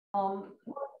Um,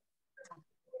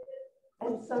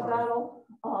 and so that'll,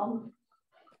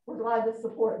 we're glad to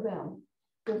support them.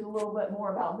 There's a little bit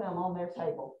more about them on their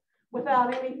table.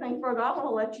 Without anything further, I'm going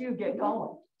to let you get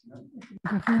going.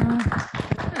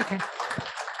 Okay.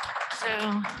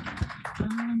 So,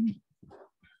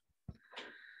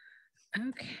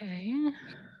 okay.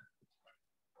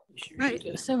 Right.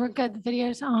 So we're good. The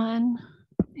video's on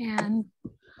and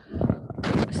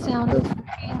the sound is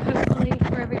working, hopefully,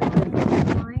 for everyone.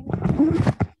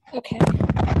 Okay.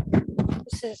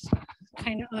 This is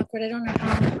kind of awkward. I don't know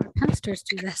how our pastors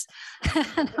do this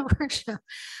in a workshop.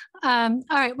 All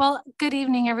right. Well, good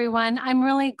evening, everyone. I'm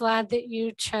really glad that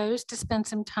you chose to spend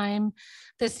some time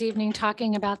this evening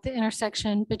talking about the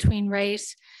intersection between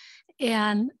race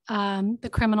and the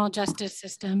criminal justice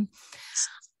system.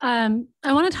 I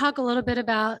want to talk a little bit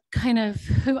about kind of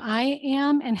who I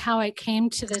am and how I came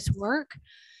to this work.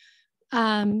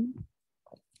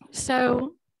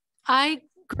 So I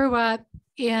grew up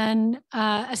in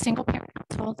a single parent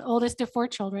household, the oldest of 4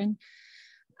 children.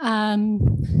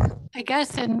 I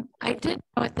guess, and I did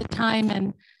know at the time,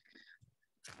 and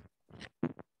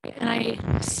I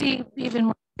see even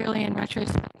more clearly in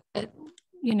retrospect that,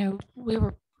 you know, we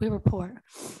were poor.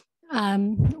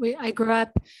 I grew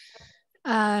up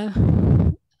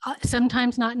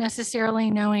sometimes not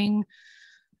necessarily knowing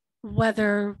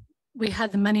whether we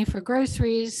had the money for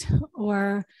groceries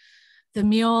or the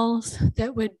meals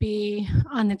that would be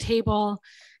on the table.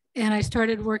 And I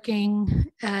started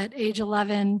working at age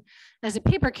 11 as a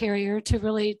paper carrier to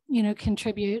really, you know,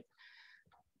 contribute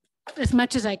as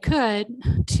much as I could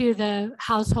to the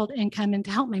household income and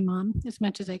to help my mom as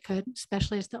much as I could,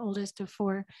 especially as the oldest of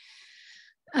 4.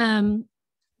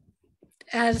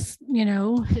 As you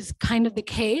know, is kind of the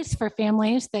case for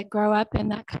families that grow up in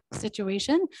that kind of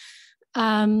situation.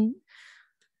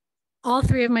 All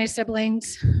 3 of my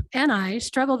siblings and I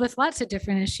struggled with lots of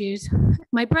different issues.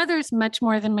 My brothers, much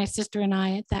more than my sister and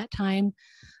I at that time.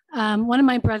 One of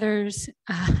my brothers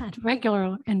had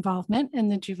regular involvement in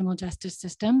the juvenile justice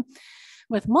system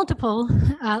with multiple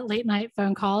late night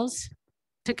phone calls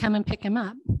to come and pick him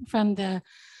up from the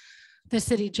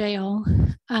city jail.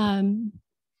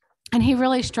 And he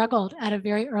really struggled at a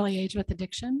very early age with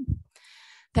addiction.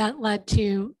 That led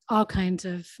to all kinds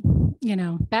of, you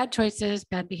know, bad choices,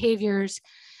 bad behaviors.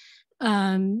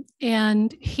 And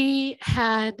he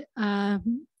had a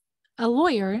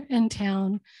lawyer in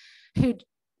town who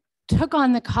took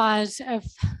on the cause of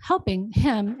helping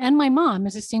him and my mom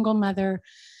as a single mother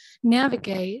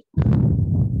navigate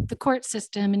the court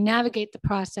system and navigate the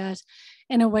process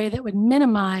in a way that would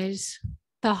minimize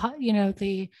the, you know,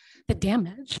 the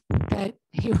damage that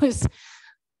he was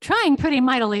trying pretty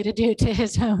mightily to do to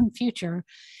his own future.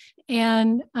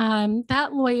 And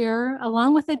that lawyer,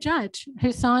 along with a judge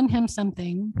who saw in him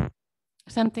something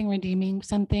redeeming,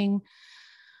 something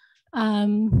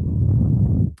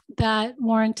that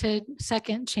warranted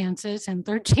second chances and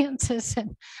third chances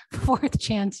and fourth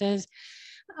chances.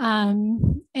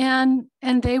 And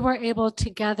they were able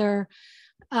together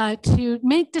to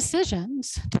make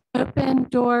decisions, to open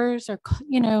doors, or,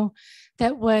 you know,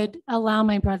 that would allow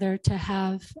my brother to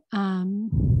have,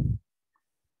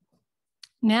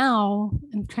 now,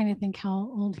 I'm trying to think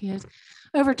how old he is,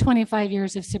 over 25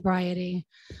 years of sobriety,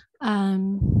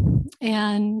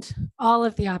 and all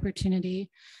of the opportunity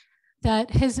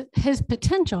that his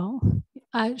potential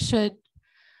should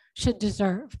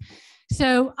deserve.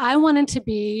 So I wanted to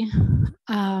be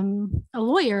a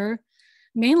lawyer,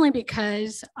 mainly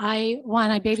because I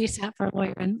babysat for a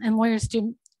lawyer, and lawyers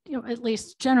do, you know, at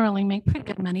least generally make pretty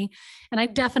good money. And I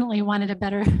definitely wanted a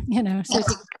better, you know,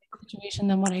 situation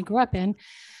than what I grew up in.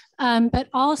 But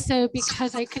also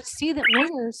because I could see that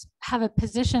lawyers have a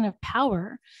position of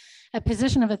power, a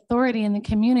position of authority in the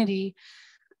community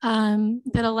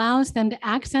that allows them to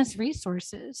access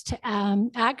resources, to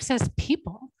access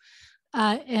people,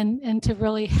 and to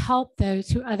really help those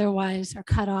who otherwise are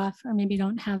cut off or maybe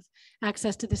don't have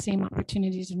access to the same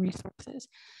opportunities and resources.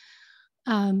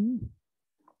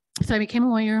 So I became a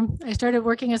lawyer. I started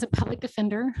working as a public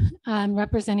defender,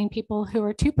 representing people who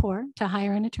are too poor to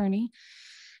hire an attorney.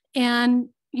 And,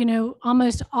 you know,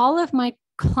 almost all of my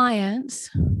clients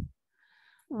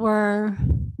were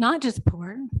not just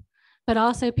poor, but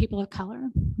also people of color,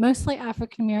 mostly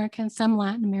African American, some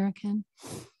Latin American.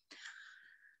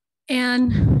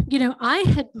 And, you know, I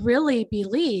had really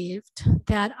believed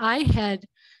that I had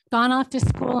gone off to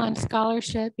school on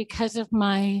scholarship because of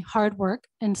my hard work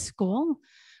in school,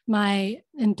 my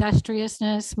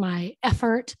industriousness, my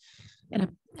effort,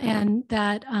 and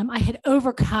that I had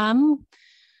overcome,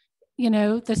 you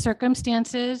know, the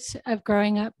circumstances of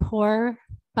growing up poor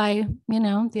by,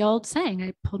 the old saying,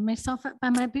 I pulled myself up by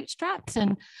my bootstraps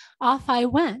and off I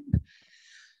went.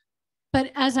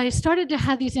 But as I started to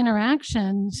have these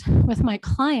interactions with my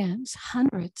clients,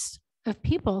 hundreds of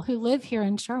people who live here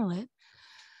in Charlotte,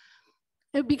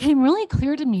 it became really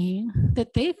clear to me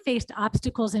that they faced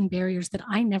obstacles and barriers that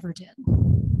I never did.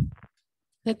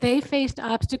 That they faced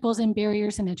obstacles and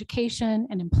barriers in education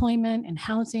and employment and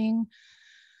housing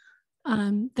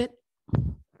that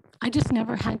I just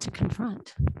never had to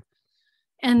confront.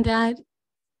 And that,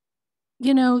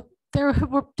 there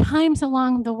were times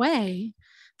along the way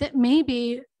that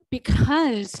maybe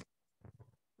because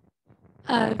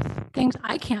of things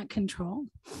I can't control,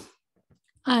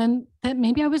 that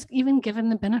maybe I was even given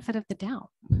the benefit of the doubt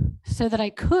so that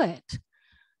I could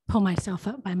pull myself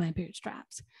up by my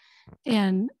bootstraps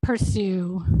and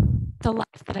pursue the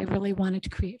life that I really wanted to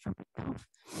create for myself.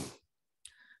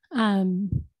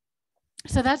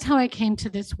 So that's how I came to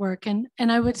this work. And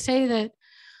I would say that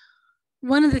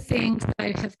one of the things that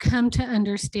I have come to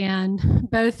understand,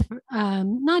 both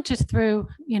not just through,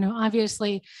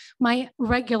 obviously my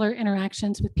regular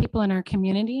interactions with people in our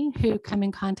community who come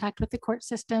in contact with the court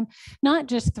system, not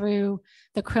just through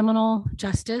the criminal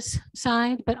justice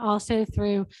side, but also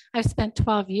through, I've spent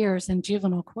 12 years in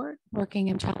juvenile court working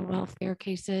in child welfare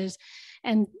cases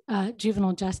and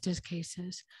juvenile justice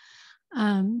cases.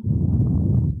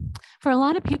 For a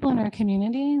lot of people in our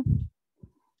community,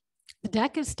 the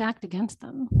deck is stacked against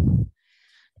them.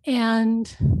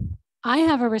 And I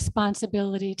have a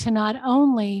responsibility to not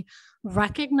only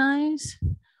recognize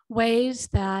ways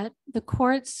that the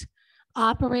courts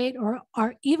operate or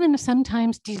are even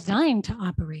sometimes designed to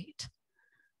operate,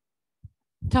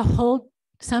 to hold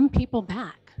some people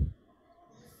back,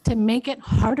 to make it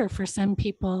harder for some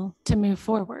people to move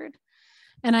forward.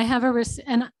 And I have a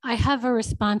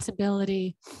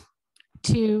responsibility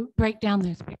to break down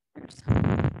those barriers,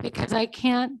 because I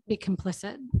can't be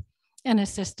complicit in a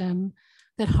system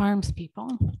that harms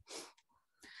people.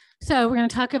 So we're going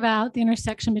to talk about the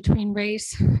intersection between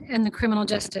race and the criminal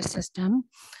justice system.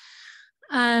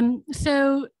 I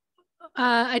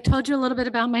told you a little bit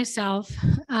about myself.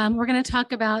 We're going to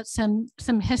talk about some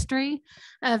history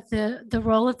of the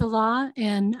role of the law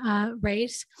in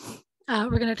race.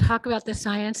 We're going to talk about the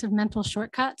science of mental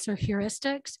shortcuts or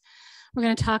heuristics. We're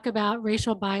going to talk about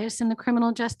racial bias in the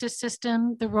criminal justice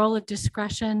system, the role of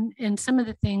discretion, and some of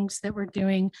the things that we're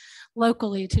doing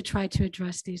locally to try to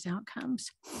address these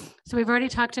outcomes. So we've already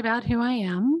talked about who I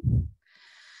am.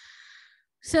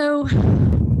 So,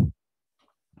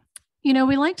 we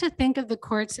like to think of the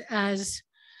courts as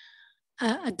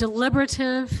a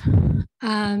deliberative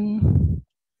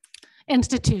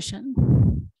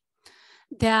institution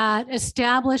that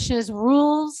establishes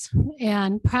rules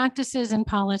and practices and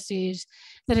policies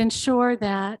that ensure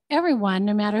that everyone,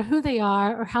 no matter who they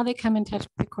are or how they come in touch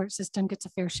with the court system, gets a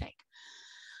fair shake.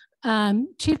 Former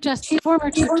Chief Justice,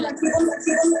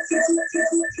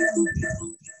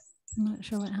 I'm not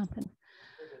sure what happened.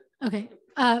 Okay.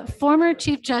 Former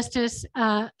Chief Justice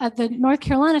of the North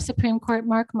Carolina Supreme Court,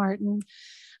 Mark Martin,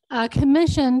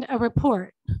 commissioned a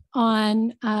report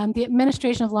on the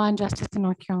administration of law and justice in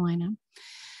North Carolina,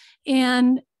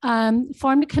 and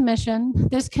formed a commission.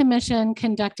 This commission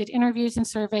conducted interviews and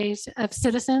surveys of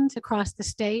citizens across the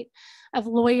state, of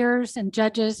lawyers and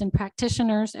judges and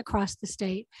practitioners across the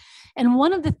state. And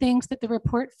one of the things that the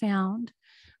report found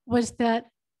was that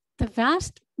the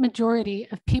vast majority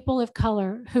of people of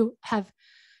color who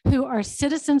are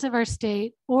citizens of our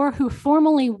state or who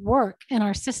formally work in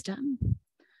our system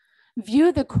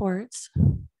view the courts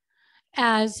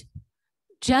as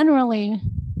generally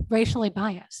racially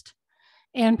biased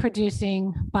and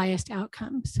producing biased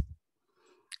outcomes.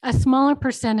 A smaller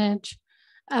percentage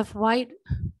of white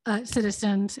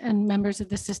citizens and members of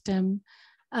the system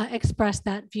express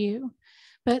that view.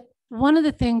 But one of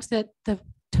the things that the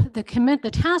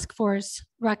task force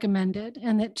recommended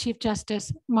and that Chief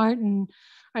Justice Martin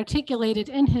articulated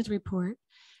in his report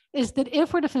is that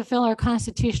if we're to fulfill our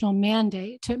constitutional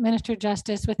mandate to administer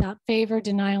justice without favor,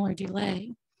 denial, or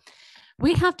delay,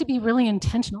 we have to be really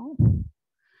intentional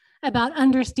about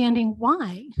understanding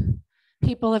why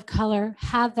people of color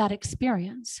have that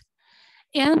experience.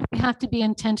 And we have to be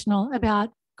intentional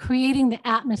about creating the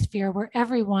atmosphere where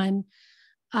everyone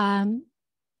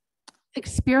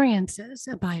experiences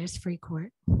a bias-free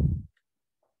court.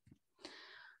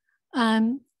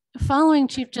 Following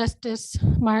Chief Justice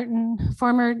Martin,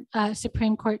 former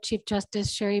Supreme Court Chief Justice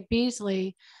Sherry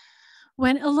Beasley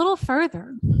went a little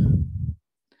further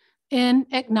in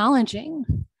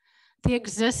acknowledging the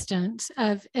existence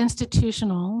of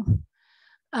institutional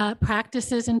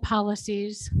practices and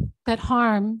policies that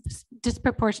harm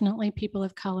disproportionately people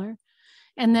of color,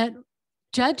 and that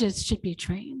judges should be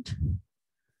trained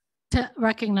to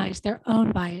recognize their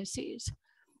own biases,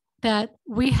 that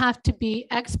we have to be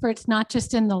experts not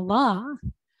just in the law,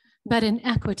 but in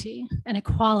equity and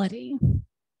equality,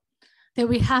 that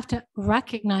we have to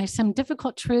recognize some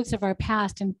difficult truths of our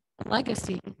past, and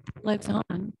legacy lives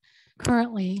on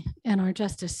currently in our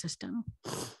justice system.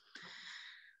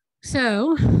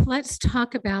 So let's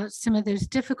talk about some of those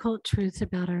difficult truths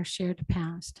about our shared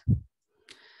past.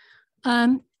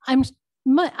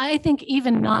 I think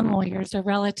even non-lawyers are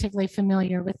relatively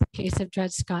familiar with the case of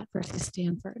Dred Scott versus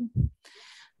Stanford.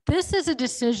 This is a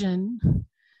decision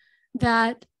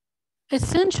that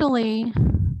essentially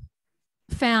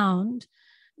found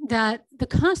that the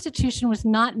Constitution was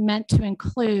not meant to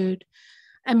include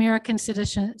American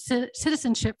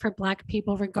citizenship for Black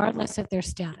people, regardless of their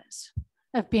status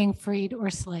of being freed or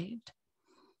slaved.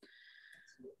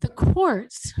 The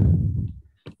courts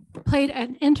played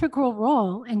an integral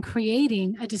role in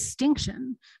creating a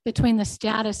distinction between the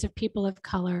status of people of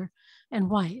color and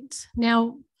whites.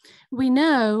 Now, we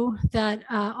know that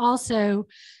also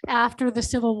after the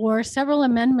Civil War, several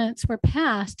amendments were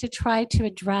passed to try to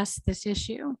address this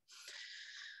issue.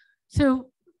 So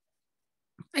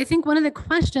I think one of the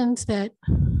questions that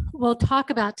we'll talk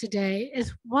about today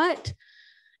is what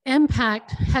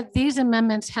impact have these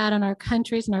amendments had on our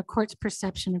country's and our court's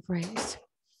perception of race?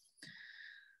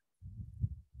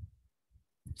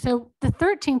 So the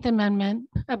 13th Amendment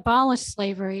abolished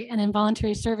slavery and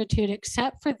involuntary servitude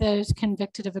except for those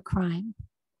convicted of a crime.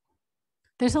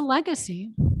 There's a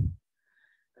legacy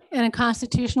and a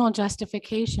constitutional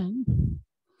justification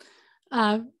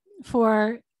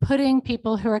for putting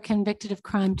people who are convicted of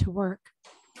crime to work.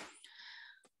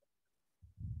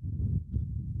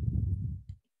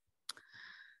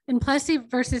 In Plessy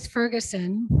versus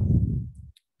Ferguson,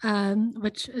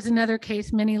 which is another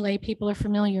case many lay people are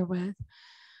familiar with,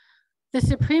 the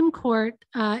Supreme Court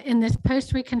in this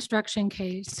post-Reconstruction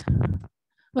case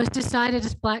was decided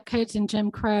as Black codes and Jim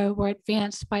Crow were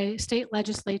advanced by state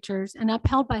legislatures and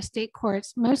upheld by state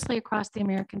courts, mostly across the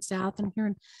American South and here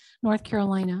in North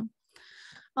Carolina.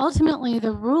 Ultimately,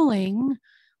 the ruling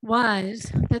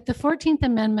was that the 14th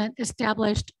Amendment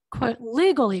established, quote,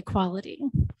 legal equality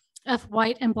of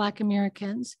white and Black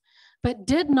Americans, but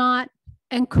did not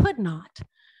and could not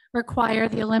require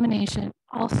the elimination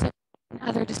also of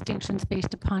other distinctions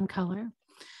based upon color.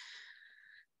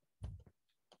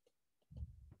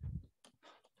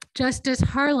 Justice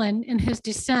Harlan, in his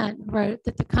dissent, wrote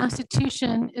that the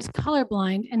Constitution is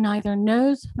colorblind and neither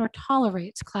knows nor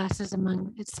tolerates classes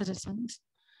among its citizens.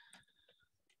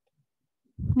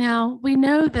 Now, we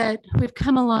know that we've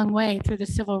come a long way through the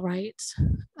civil rights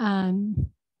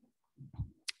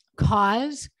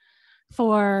cause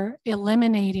for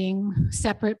eliminating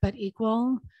separate but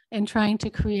equal and trying to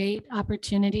create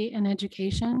opportunity in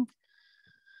education.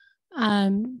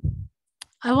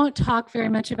 I won't talk very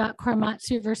much about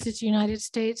Korematsu versus United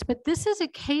States, but this is a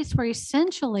case where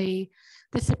essentially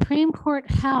the Supreme Court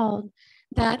held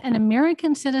that an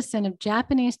American citizen of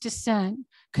Japanese descent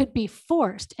could be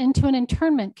forced into an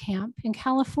internment camp in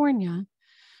California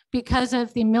because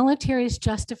of the military's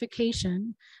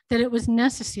justification that it was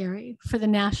necessary for the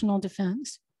national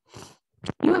defense.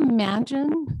 Can you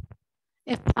imagine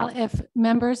if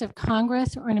members of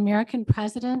Congress or an American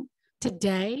president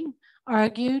today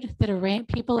argued that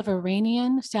people of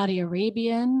Iranian, Saudi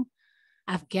Arabian,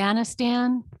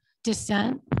 Afghanistan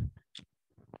descent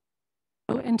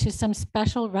go into some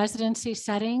special residency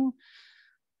setting,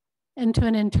 into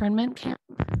an internment camp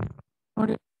in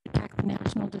order to protect the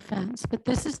national defense? But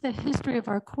this is the history of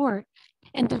our court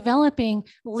in developing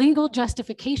legal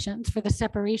justifications for the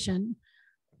separation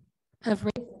of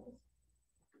races.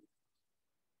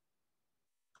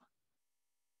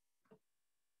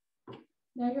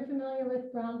 Now you're familiar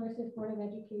with Brown versus Board of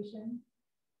Education.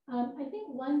 I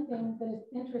think one thing that is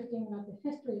interesting about the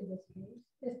history of this case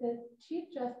is that Chief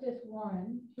Justice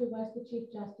Warren, who was the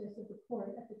Chief Justice of the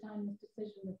court at the time this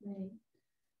decision was made,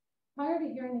 prior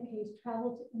to hearing the case,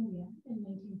 traveled to India in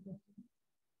 1950.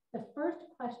 The first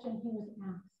question he was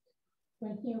asked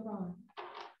when he arrived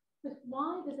was,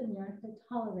 why does America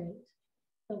tolerate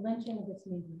the lynching of its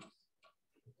neighbors?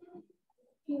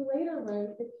 He later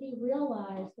wrote that he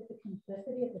realized that the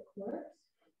complicity of the courts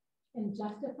in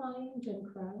justifying Jim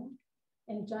Crow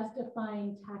and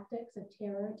justifying tactics of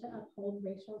terror to uphold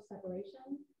racial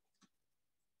separation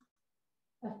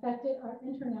affected our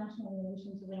international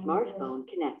relations around the world. Smartphone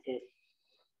connected.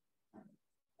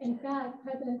 In fact,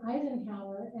 President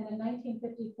Eisenhower, in a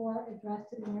 1954 address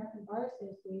to the American Bar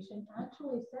Association,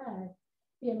 actually said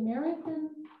the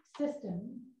American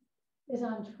system is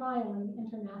on trial in the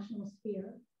international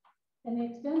sphere. And the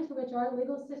extent to which our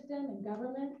legal system and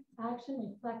government action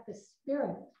reflect the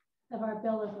spirit of our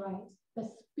Bill of Rights, the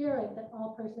spirit that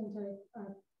all persons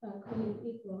are created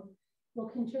equal, will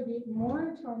contribute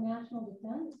more to our national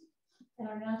defense and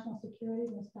our national security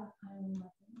than stockpiling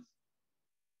weapons.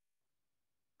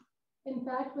 In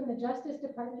fact, when the Justice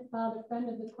Department filed a friend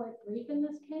of the court brief in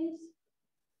this case,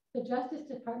 the Justice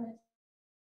Department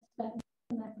spent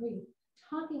in that brief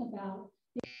talking about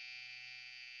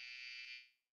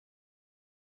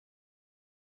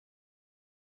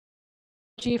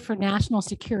the for national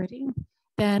security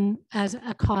than as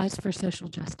a cause for social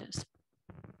justice.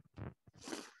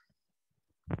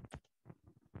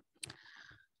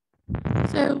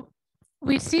 So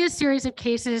we see a series of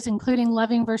cases, including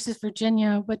Loving versus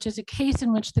Virginia, which is a case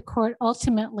in which the court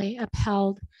ultimately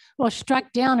upheld, well,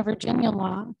 struck down a Virginia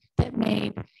law that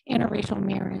made interracial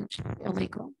marriage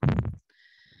illegal.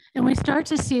 And we start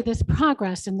to see this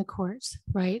progress in the courts,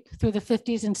 right, through the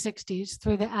 50s and 60s,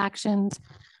 through the actions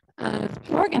of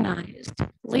organized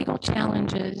legal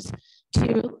challenges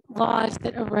to laws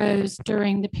that arose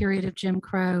during the period of Jim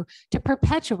Crow to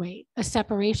perpetuate a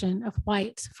separation of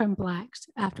whites from blacks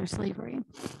after slavery.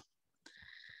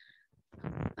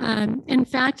 In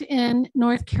fact, in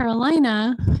North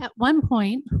Carolina, at one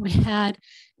point, we had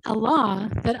a law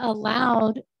that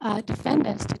allowed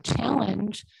defendants to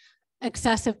challenge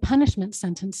excessive punishment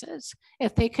sentences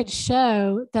if they could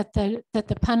show that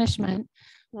the punishment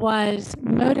was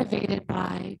motivated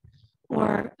by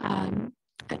or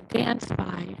advanced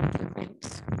by the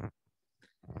race.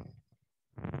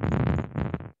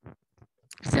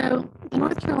 So the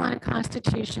North Carolina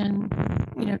Constitution,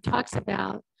 talks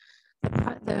about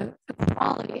the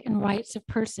equality and rights of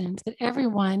persons, that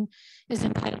everyone is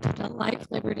entitled to life,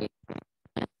 liberty,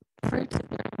 and fruits of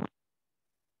their own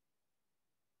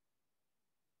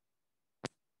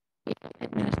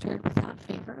administered without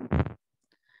favor.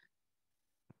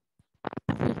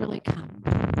 Have we really come?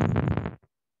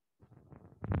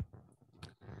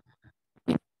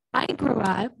 I grew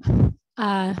up,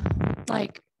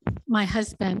 like my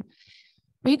husband,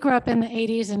 we grew up in the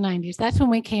 80s and 90s. That's when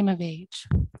we came of age.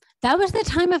 That was the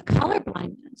time of color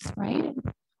blindness, right?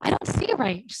 I don't see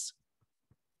race.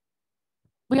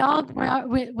 We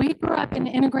grew up in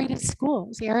integrated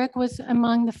schools. Eric was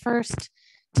among the first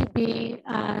to be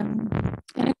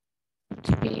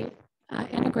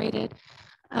integrated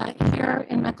here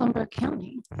in Mecklenburg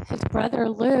County. His brother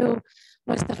Lou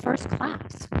was the first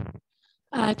class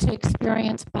to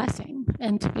experience busing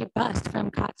and to be bused from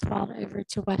Cotswold over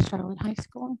to West Charlotte High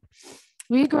School.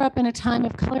 We grew up in a time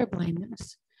of color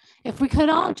blindness. If we could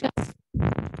all just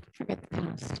forget the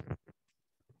past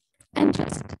and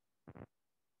just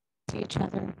see each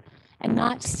other and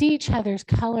not see each other's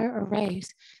color or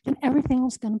race, then everything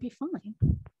was going to be fine.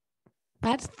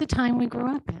 That's the time we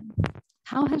grew up in.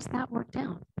 How has that worked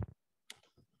out?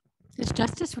 Is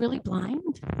justice really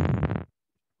blind?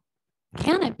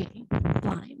 Can it be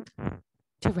blind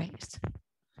to race?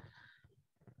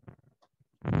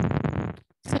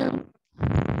 So,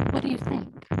 what do you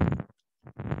think?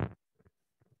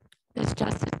 Is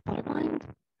justice colorblind?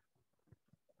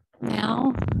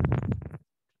 Now,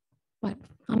 what,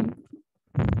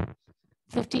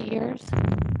 50 years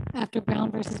after Brown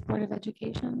versus Board of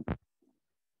Education?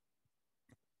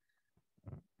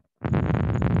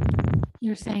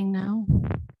 You're saying no?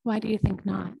 Why do you think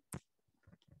not?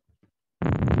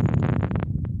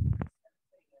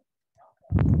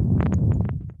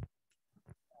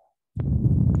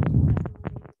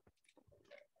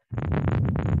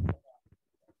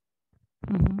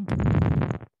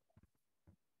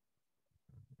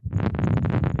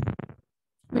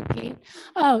 Repeat.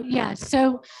 Oh, yeah.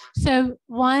 So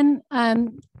one,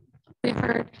 we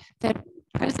heard that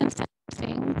prison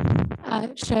sentencing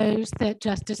shows that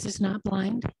justice is not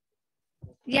blind.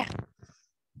 Yeah.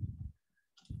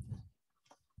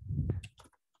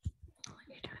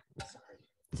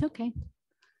 It's okay.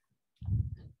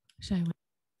 Should I?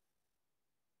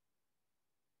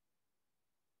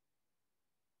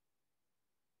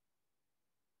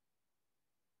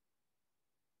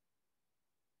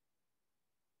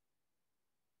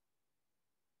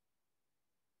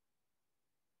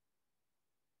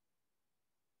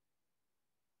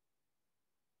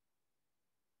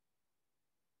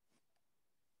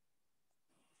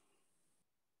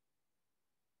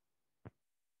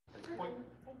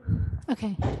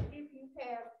 Okay. If you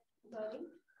have money,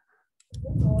 the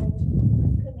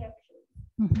connection,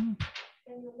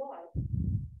 and your wife,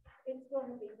 it's going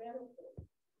to be better for you.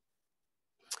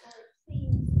 Or it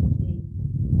seems to be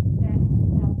that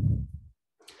outcome.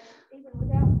 And even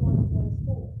without one of those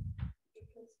four, you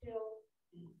can still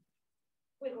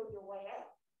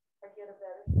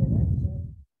better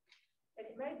benefits, and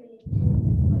it may be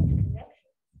much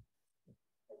connection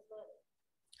as well.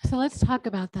 So let's talk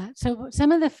about that. So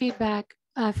some of the feedback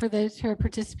for those who are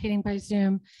participating by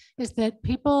Zoom is that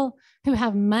people who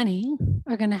have money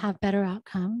are going to have better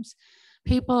outcomes.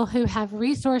 People who have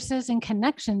resources and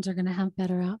connections are going to have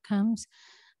better outcomes.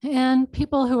 And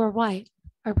people who are white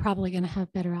are probably going to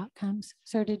have better outcomes.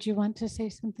 Sir, did you want to say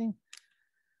something?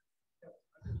 Yep,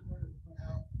 I just wanted to point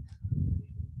out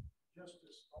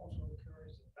justice also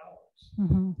carries a balance,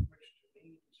 which to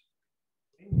me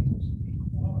means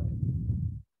equality.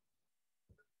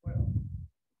 Well,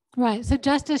 right. So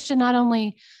justice should not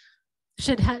only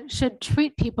should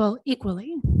treat people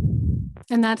equally,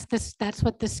 and that's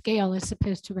what the scale is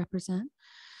supposed to represent.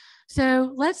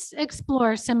 So let's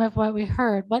explore some of what we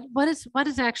heard. What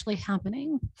is actually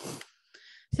happening?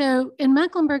 So in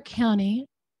Mecklenburg County,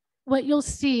 what you'll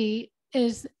see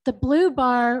is the blue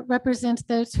bar represents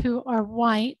those who are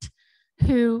white,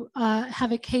 who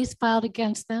have a case filed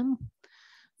against them.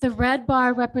 The red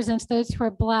bar represents those who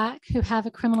are Black, who have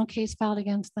a criminal case filed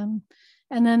against them.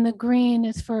 And then the green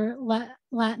is for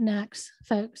Latinx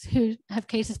folks who have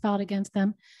cases filed against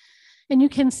them. And you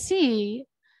can see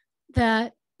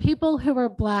that people who are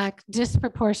Black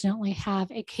disproportionately have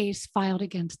a case filed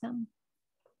against them.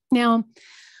 Now,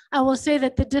 I will say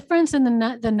that the difference in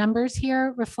the numbers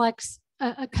here reflects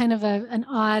a kind of an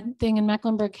odd thing in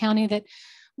Mecklenburg County, that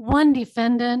one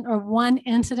defendant or one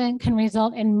incident can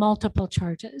result in multiple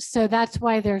charges. So that's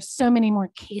why there's so many more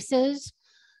cases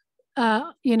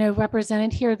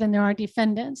represented here than there are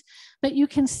defendants. But you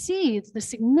can see the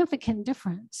significant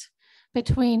difference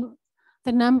between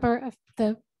the number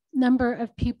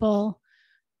of people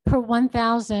per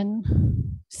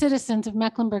 1,000 citizens of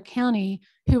Mecklenburg County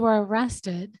who are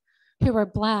arrested, who are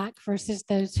Black versus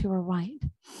those who are white.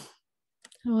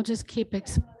 And we'll just keep I've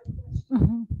always,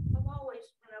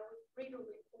 when I would read a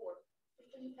report,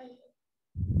 and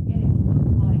it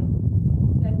looked like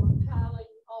they were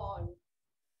piling on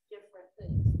different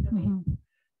things. I mean,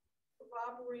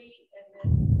 robbery and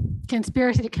then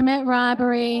conspiracy to commit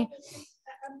robbery.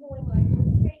 I'm going like,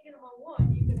 when you can't get them on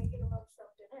one, you're going to get them on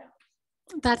something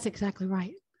else. That's exactly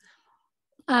right.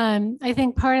 I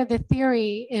think part of the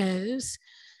theory is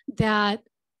that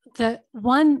the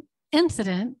one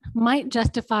incident might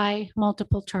justify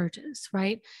multiple charges,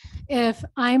 right? If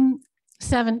I'm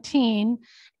 17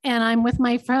 and I'm with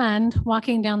my friend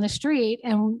walking down the street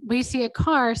and we see a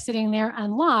car sitting there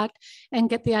unlocked and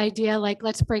get the idea, like,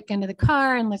 let's break into the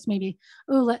car and let's maybe,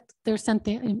 there's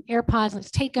something, AirPods,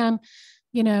 let's take them,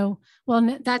 well,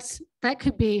 that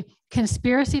could be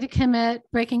conspiracy to commit,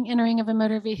 breaking, entering of a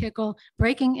motor vehicle,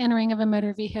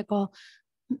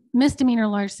 misdemeanor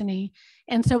larceny.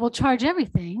 And so we'll charge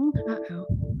everything. Uh-oh.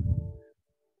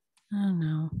 Oh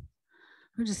no.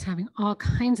 We're just having all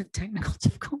kinds of technical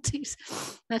difficulties.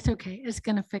 That's okay. It's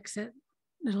going to fix it.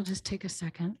 It'll just take a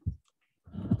second.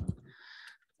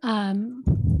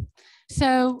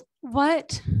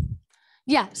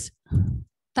 Yes,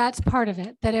 that's part of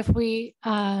it. That if we,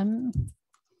 and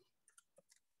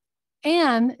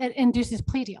it induces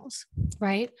plea deals,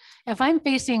 right? If I'm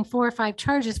facing 4 or 5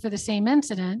 charges for the same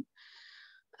incident,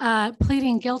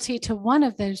 pleading guilty to one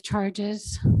of those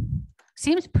charges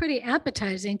seems pretty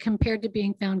appetizing compared to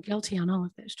being found guilty on all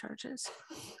of those charges.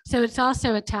 So it's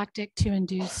also a tactic to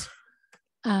induce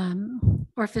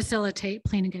or facilitate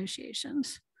plea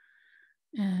negotiations.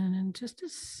 And in just a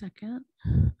second,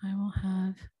 I will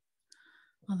have,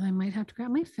 although I might have to grab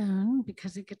my phone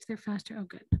because it gets there faster. Oh,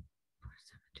 good.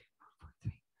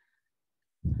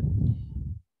 472-443.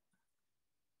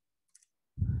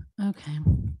 Okay,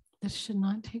 this should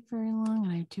not take very long,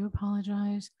 and I do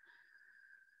apologize.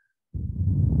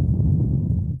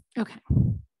 Okay,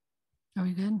 are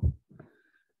we good?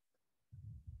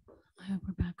 I hope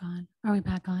we're back on. Are we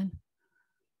back on?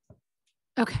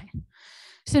 Okay,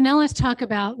 so now let's talk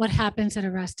about what happens at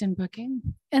arrest and booking.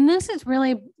 And this is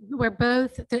really where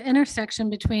both the intersection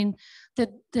between the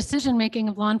decision-making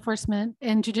of law enforcement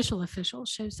and judicial officials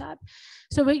shows up.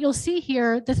 So what you'll see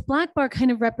here, this black bar kind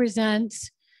of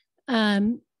represents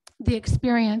the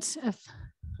experience of,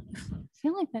 I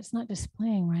feel like that's not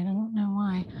displaying right. I don't know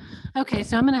why. Okay,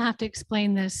 so I'm going to have to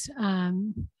explain this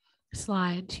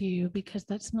slide to you because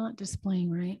that's not displaying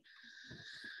right.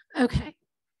 Okay,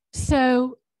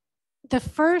 so this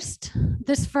first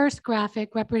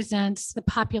graphic represents the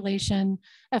population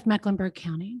of Mecklenburg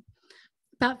County.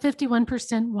 About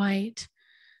 51% white,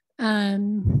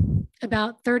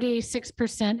 about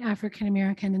 36% African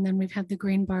American, and then we've had the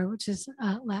green bar, which is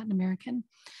Latin American.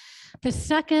 The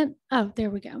second, oh, there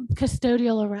we go,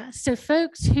 custodial arrest. So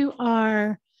folks who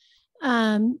are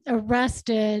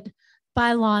arrested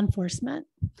by law enforcement.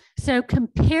 So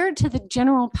compared to the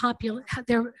general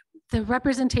population, the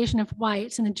representation of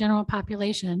whites in the general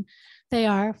population, they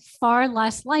are far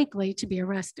less likely to be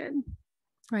arrested,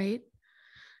 right?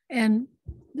 And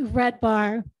the red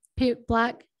bar,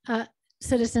 Black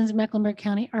citizens in Mecklenburg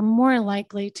County are more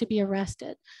likely to be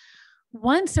arrested.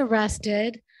 Once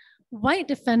arrested, white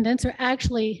defendants are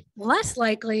actually less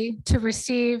likely to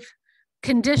receive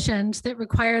conditions that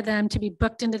require them to be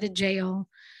booked into the jail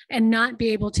and not be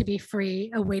able to be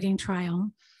free awaiting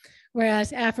trial,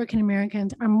 whereas African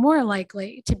Americans are more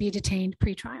likely to be detained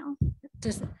pre-trial.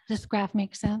 Does this graph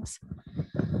make sense?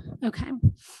 Okay.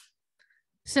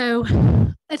 So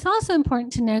it's also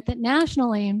important to note that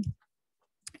nationally,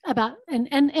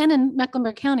 and in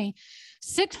Mecklenburg County,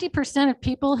 60% of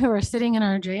people who are sitting in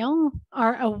our jail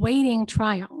are awaiting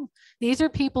trial. These are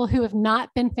people who have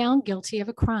not been found guilty of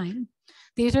a crime.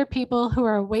 These are people who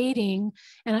are awaiting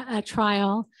a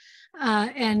trial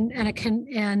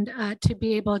to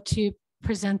be able to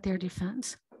present their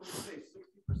defense.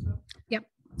 Yep.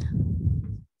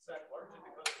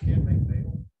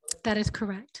 That is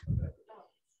correct.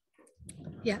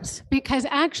 Yes, because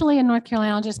actually in North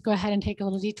Carolina, I'll just go ahead and take a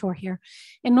little detour here.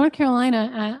 In North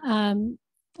Carolina,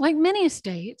 like many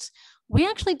states, we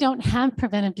actually don't have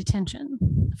preventive detention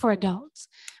for adults,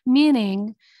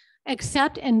 meaning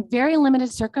except in very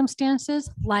limited circumstances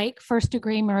like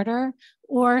first-degree murder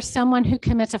or someone who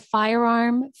commits a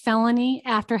firearm felony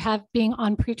after being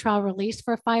on pretrial release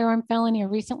for a firearm felony or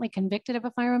recently convicted of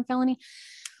a firearm felony,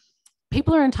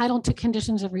 people are entitled to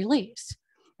conditions of release.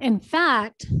 In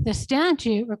fact, the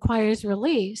statute requires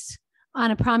release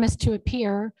on a promise to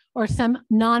appear or some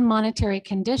non-monetary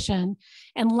condition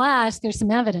unless there's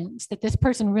some evidence that this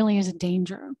person really is a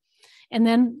danger. And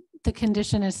then the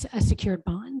condition is a secured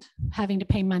bond, having to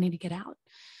pay money to get out.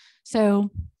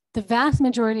 So the vast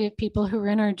majority of people who are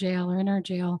in our jail are in our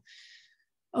jail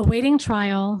awaiting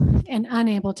trial and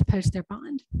unable to post their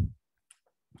bond.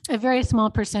 A very small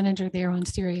percentage are there on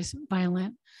serious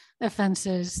violent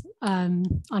offenses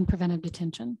on preventive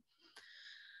detention.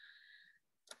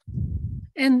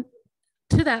 And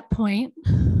to that point,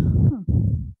 Elizabeth,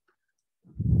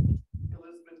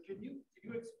 can you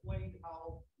explain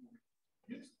how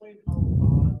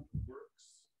bond works?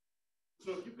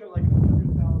 So if you've got like $100,000, you're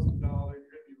going to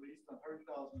be released on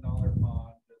 $100,000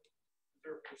 bond. Is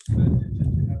there a percentage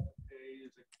that you have to pay?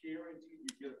 Is it guaranteed you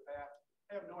get it back?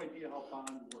 I have no idea how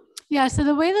bond works. Yeah, so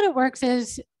the way that it works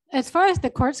is, as far as the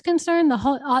court's concerned,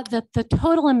 the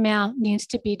total amount needs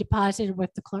to be deposited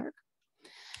with the clerk.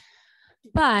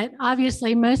 But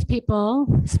obviously, most people,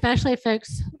 especially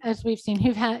folks, as we've seen,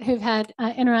 who've had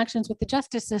interactions with the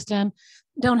justice system,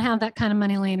 don't have that kind of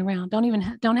money laying around. Don't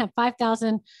have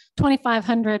 $5,000,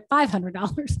 $2,500,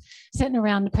 $500 sitting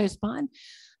around to post bond.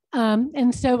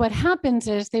 And so what happens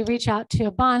is they reach out to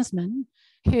a bondsman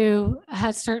who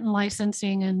has certain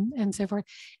licensing and so forth.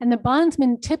 And the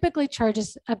bondsman typically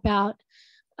charges about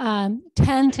 10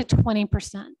 to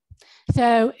 20%.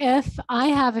 So if I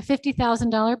have a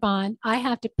 $50,000 bond, I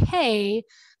have to pay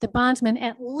the bondsman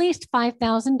at least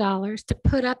 $5,000 to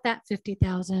put up that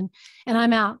 $50,000, and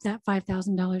I'm out that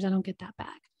 $5,000. I don't get that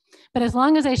back. But as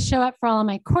long as I show up for all of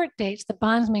my court dates, the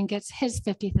bondsman gets his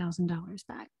 $50,000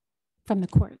 back from the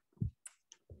court.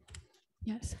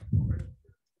 Yes.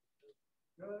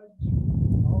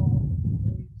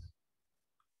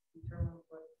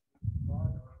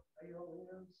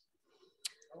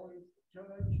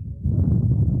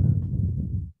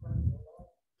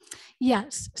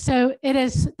 Yes, so it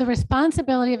is the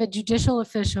responsibility of a judicial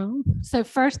official. So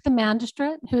first the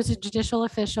magistrate, who is a judicial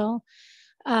official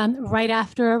right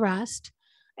after arrest,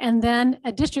 and then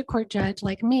a district court judge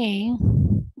like me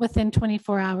within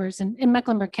 24 hours. And in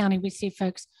Mecklenburg County, we see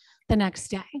folks the next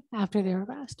day after their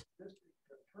arrest.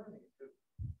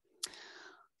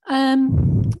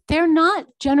 They're not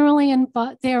generally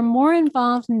involved. They're more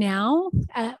involved now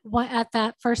at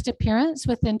that first appearance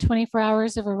within 24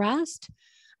 hours of arrest.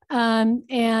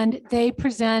 And they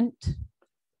present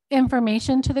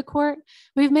information to the court.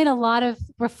 We've made a lot of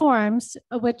reforms,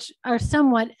 which are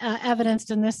somewhat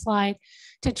evidenced in this slide,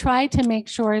 to try to make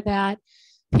sure that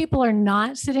people are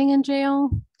not sitting in jail,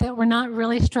 that we're not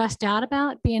really stressed out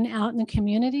about being out in the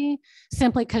community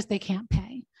simply because they can't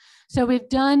pay. So we've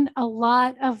done a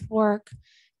lot of work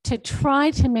to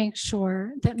try to make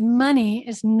sure that money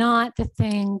is not the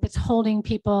thing that's holding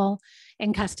people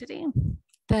in custody.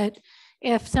 That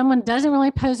if someone doesn't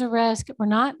really pose a risk, we're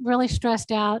not really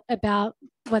stressed out about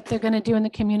what they're going to do in the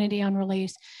community on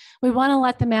release. We want to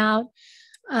let them out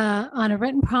on a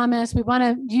written promise. We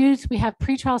have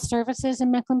pretrial services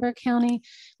in Mecklenburg County.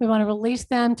 We want to release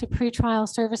them to pretrial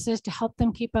services to help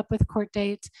them keep up with court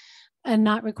dates and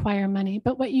not require money.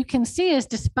 But what you can see is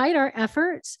despite our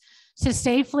efforts to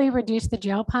safely reduce the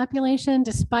jail population,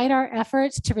 despite our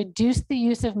efforts to reduce the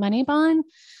use of money bond,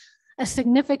 a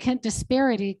significant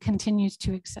disparity continues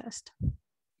to exist.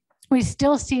 We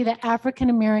still see that African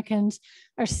Americans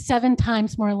are 7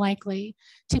 times more likely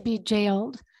to be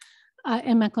jailed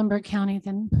in Mecklenburg County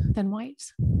than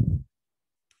whites. What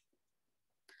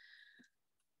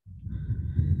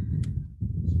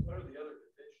are the other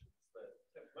conditions that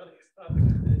if money is not the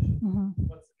condition?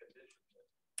 What's the condition?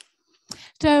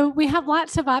 So we have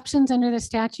lots of options under the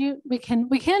statute. We can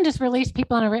just release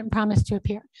people on a written promise to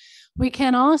appear. We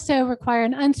can also require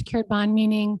an unsecured bond,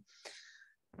 meaning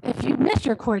if you miss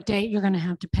your court date, you're going to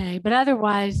have to pay, but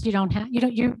otherwise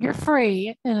you're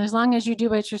free. And as long as you do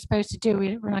what you're supposed to do,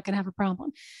 we're not going to have a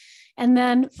problem. And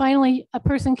then finally, a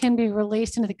person can be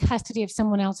released into the custody of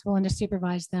someone else willing to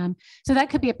supervise them. So that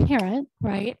could be a parent,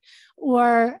 right?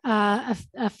 Or a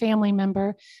family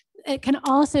member. It can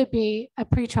also be a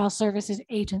pretrial services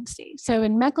agency. So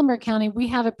in Mecklenburg County, we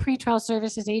have a pretrial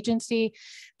services agency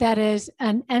that is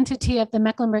an entity of the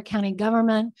Mecklenburg County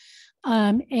government.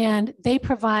 And they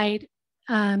provide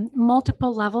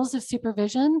multiple levels of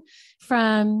supervision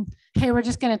from, hey, we're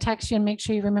just going to text you and make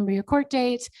sure you remember your court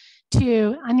dates,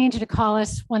 to I need you to call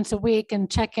us once a week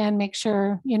and check in, make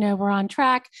sure we're on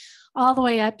track, all the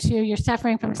way up to you're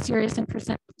suffering from serious and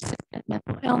persistent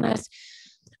mental illness.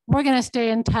 We're going to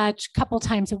stay in touch a couple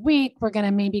times a week. We're going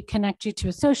to maybe connect you to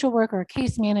a social worker or a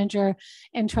case manager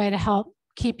and try to help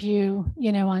keep you,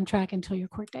 on track until your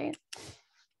court date.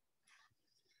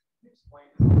 Explain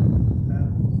that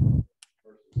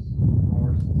versus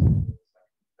our system,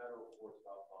 federal courts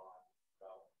about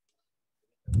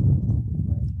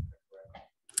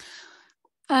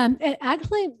It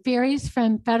actually varies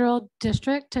from federal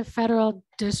district to federal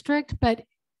district, but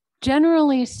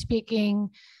generally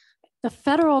speaking, the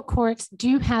federal courts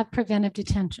do have preventive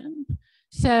detention.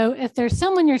 So if there's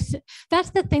someone that's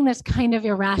the thing that's kind of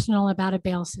irrational about a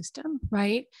bail system,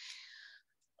 right?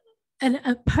 And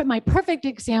my perfect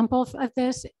example of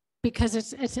this, because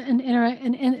it's an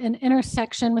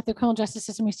intersection with the criminal justice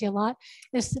system we see a lot,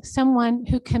 is someone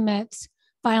who commits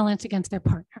violence against their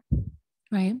partner,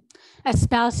 right? A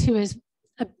spouse who is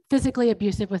physically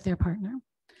abusive with their partner.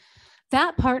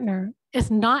 That partner is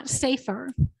not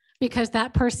safer because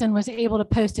that person was able to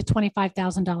post a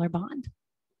 $25,000 bond,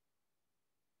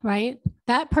 right?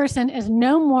 That person is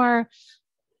no more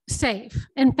safe.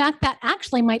 In fact, that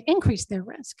actually might increase their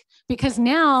risk, because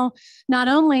now not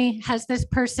only has this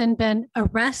person been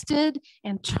arrested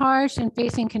and charged and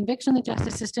facing conviction in the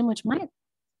justice system, which might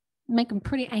make them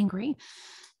pretty angry,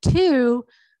 2,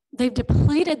 they've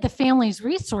depleted the family's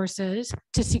resources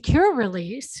to secure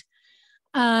release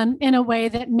in a way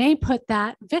that may put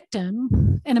that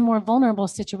victim in a more vulnerable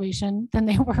situation than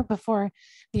they were before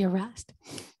the arrest.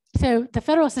 So the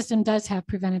federal system does have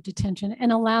preventive detention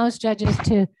and allows judges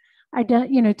to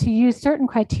use certain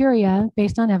criteria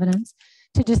based on evidence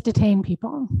to just detain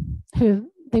people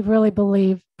who they really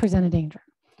believe present a danger.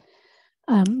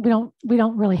 We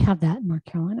don't really have that in North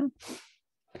Carolina.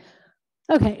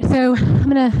 Okay, so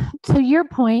to your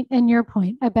point and your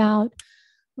point about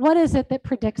what is it that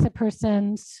predicts a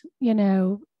person's,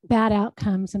 bad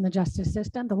outcomes in the justice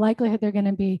system, the likelihood they're going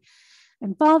to be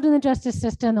involved in the justice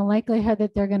system, the likelihood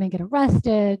that they're going to get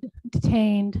arrested,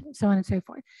 detained, so on and so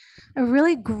forth. A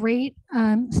really great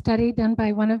study done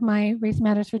by one of my Race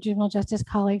Matters for Juvenile Justice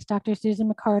colleagues, Dr.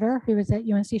 Susan McCarter, who was at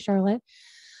UNC Charlotte.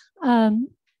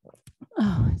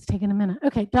 It's taken a minute.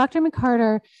 Okay, Dr.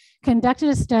 McCarter conducted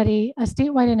a study, a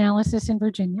statewide analysis in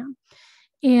Virginia,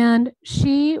 and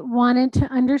she wanted to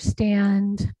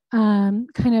understand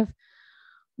kind of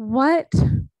what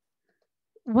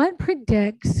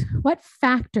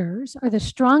factors are the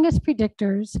strongest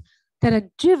predictors that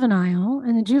a juvenile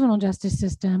in the juvenile justice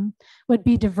system would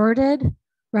be diverted,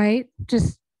 right?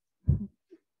 Just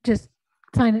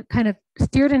kind of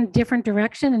steered in a different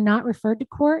direction and not referred to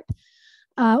court,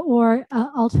 or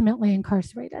ultimately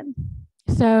incarcerated.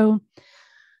 So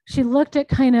she looked at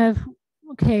kind of,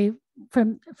 okay,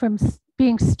 from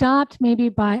being stopped maybe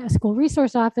by a school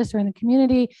resource officer in the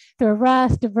community, through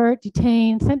arrest, divert,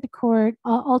 detain, sent to court,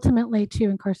 ultimately to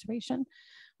incarceration.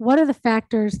 What are the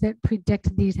factors that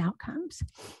predict these outcomes?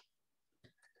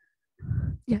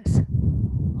 Yes.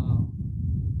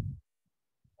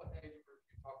 what age group are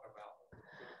you talking about?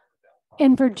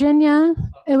 In Virginia,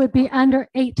 it would be under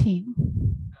 18. Under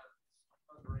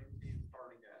 18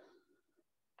 starting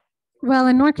at? Well,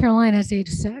 in North Carolina, it's age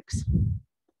 6.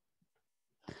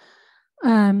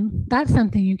 that's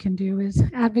something you can do, is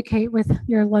advocate with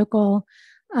your local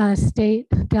state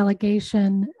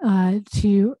delegation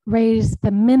to raise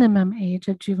the minimum age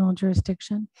of juvenile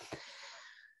jurisdiction.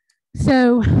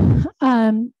 So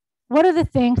what are the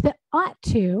things that ought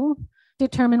to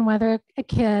determine whether a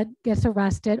kid gets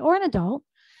arrested, or an adult,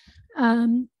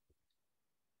 and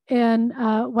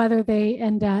whether they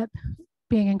end up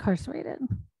being incarcerated?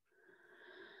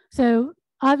 So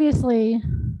obviously,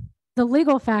 the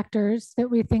legal factors that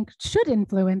we think should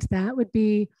influence that would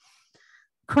be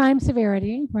crime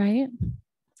severity, right?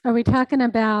 Are we talking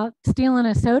about stealing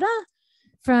a soda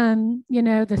from,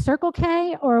 the Circle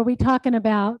K, or are we talking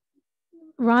about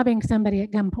robbing somebody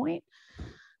at gunpoint?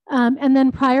 And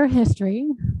then prior history.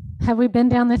 Have we been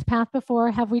down this path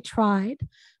before? Have we tried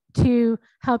to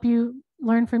help you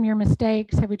learn from your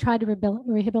mistakes? Have we tried to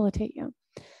rehabilitate you?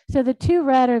 So the two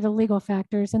red are the legal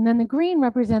factors, and then the green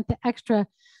represent the extra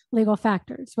legal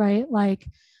factors, right? Like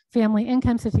family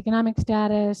income, socioeconomic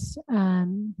status,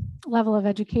 level of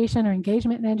education or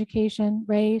engagement in education,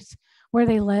 race, where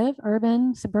they live,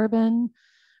 urban, suburban,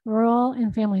 rural,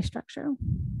 and family structure.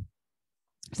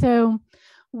 So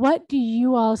what do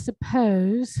you all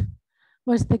suppose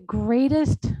was the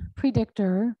greatest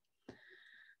predictor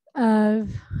of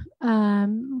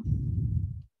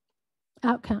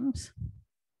outcomes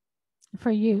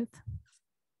for youth?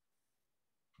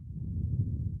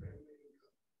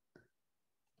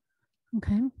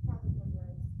 Okay.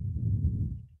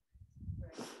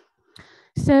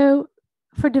 So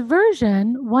for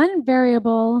diversion, one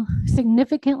variable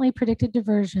significantly predicted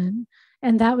diversion,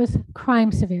 and that was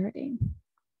crime severity.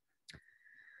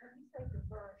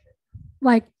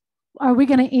 Like, are we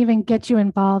going to even get you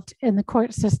involved in the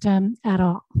court system at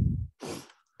all?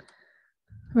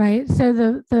 Right? So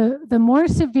the more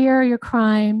severe your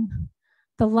crime,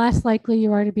 the less likely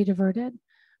you are to be diverted.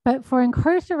 But for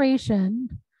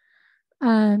incarceration,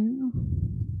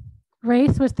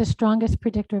 race was the strongest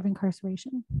predictor of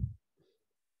incarceration.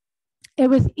 It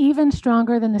was even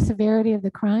stronger than the severity of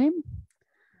the crime.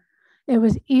 It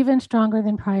was even stronger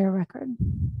than prior record.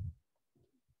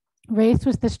 Race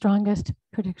was the strongest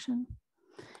prediction.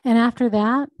 And after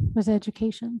that was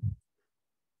education.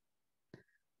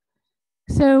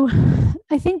 So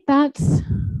I think that's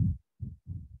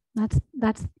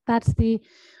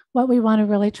what we want to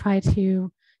really try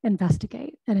to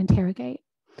investigate and interrogate.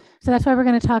 So that's why we're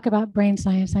going to talk about brain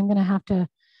science. I'm going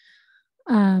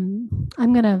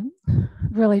to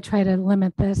really try to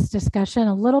limit this discussion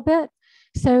a little bit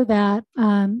so that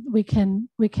we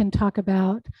can talk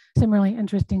about some really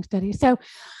interesting studies. So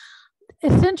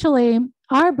essentially,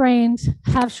 our brains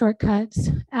have shortcuts.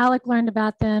 Alec learned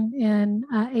about them in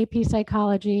AP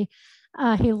psychology.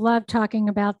 He loved talking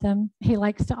about them. He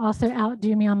likes to also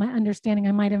outdo me on my understanding.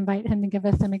 I might invite him to give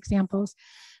us some examples.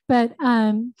 But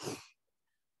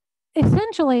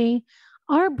essentially,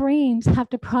 our brains have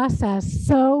to process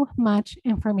so much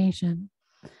information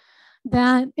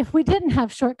that if we didn't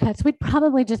have shortcuts, we'd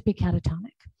probably just be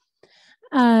catatonic.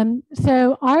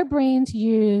 So our brains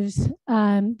use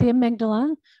the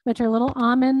amygdala, which are a little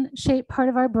almond-shaped part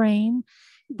of our brain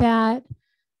that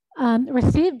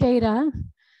receive data.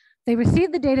 They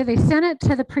receive the data, they send it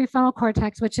to the prefrontal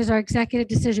cortex, which is our executive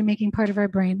decision-making part of our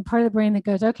brain, the part of the brain that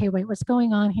goes, okay, wait, what's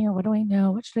going on here? What do I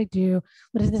know? What should I do?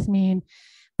 What does this mean?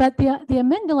 But the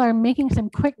amygdala are making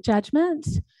some quick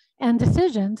judgments and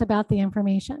decisions about the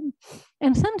information.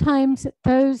 And sometimes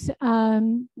those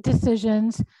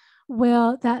decisions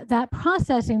will, that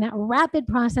processing, that rapid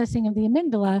processing of the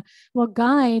amygdala will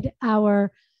guide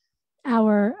our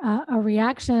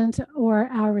reactions or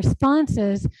our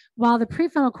responses while the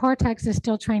prefrontal cortex is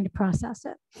still trying to process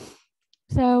it.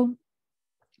 So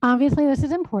obviously this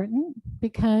is important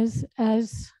because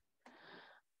as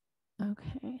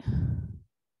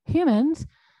humans,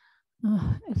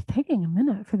 it's taking a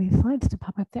minute for these slides to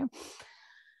pop up there.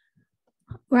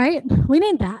 Right? We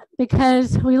need that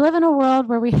because we live in a world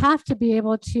where we have to be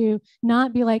able to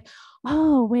not be like,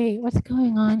 oh, wait, what's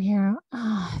going on here?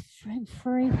 Oh,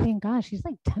 furry thing. Gosh, he's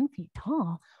like 10 feet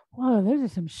tall. Whoa, those are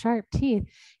some sharp teeth.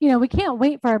 We can't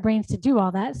wait for our brains to do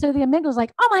all that. So the amygdala's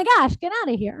like, oh my gosh, get out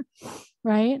of here.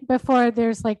 Right? Before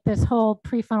there's like this whole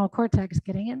prefrontal cortex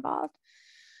getting involved.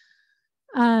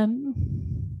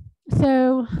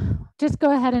 So just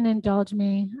go ahead and indulge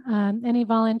me. Any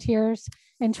volunteers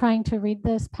in trying to read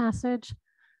this passage?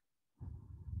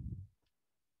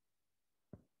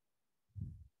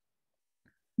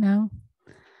 No?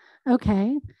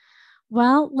 Okay.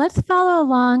 Well, let's follow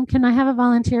along. Can I have a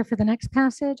volunteer for the next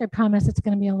passage? I promise it's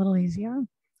going to be a little easier.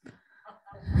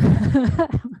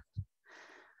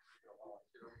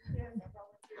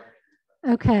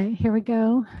 Okay, here we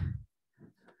go.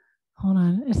 Hold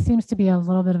on. It seems to be a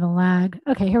little bit of a lag.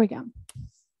 Okay, here we go.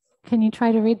 Can you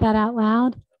try to read that out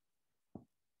loud?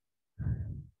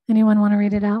 Anyone want to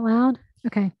read it out loud?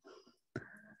 Okay. I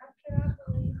cannot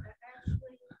believe I actually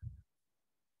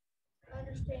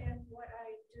understand what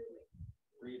I'm doing.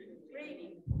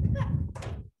 Reading.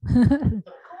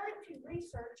 According to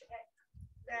research at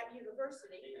that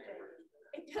university,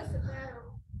 it doesn't matter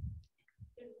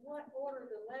in what order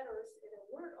the letters in a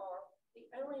word are. The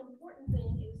only important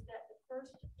thing is that the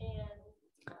first and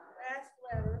last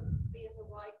letter be in the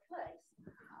right place.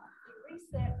 The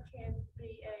reset can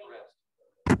be a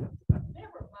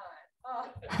never mind.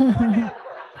 Whatever.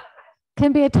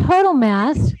 Can be a total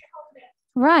mess,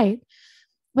 right?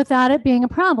 Without it being a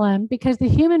problem, because the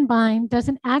human mind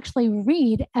doesn't actually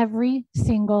read every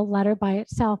single letter by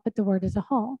itself, but the word as a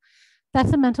whole.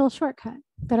 That's a mental shortcut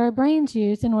that our brains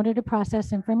use in order to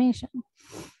process information,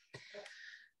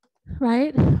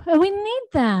 right? And we need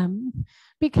them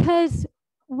because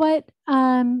without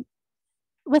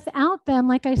them,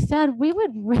 like I said, we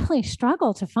would really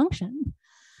struggle to function.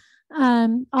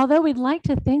 Although we'd like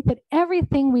to think that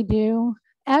everything we do,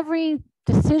 every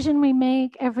decision we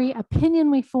make, every opinion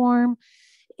we form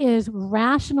is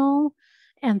rational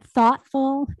and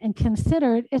thoughtful and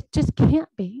considered, it just can't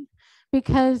be,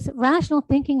 because rational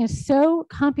thinking is so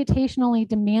computationally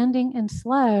demanding and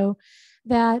slow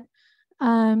that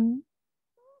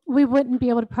we wouldn't be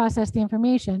able to process the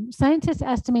information. Scientists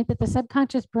estimate that the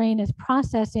subconscious brain is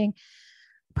processing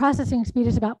speed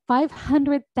is about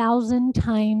 500,000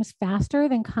 times faster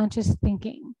than conscious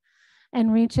thinking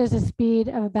and reaches a speed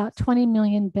of about 20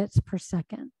 million bits per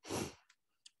second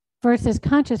versus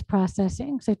conscious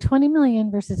processing. So 20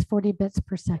 million versus 40 bits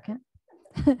per second.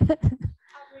 I read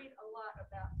a lot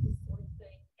about this sort of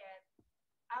thing, and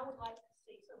I would like to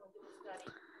see someone do a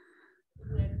study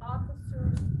when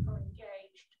officers are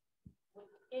engaged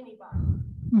with anybody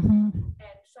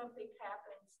and something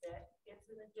happens that ends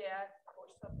in a death or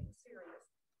something serious.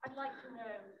 I'd like to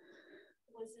know,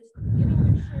 was this the beginning of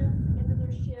their shift, end of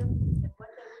their shift, and what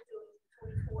they were doing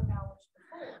 24 hours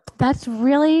before? That's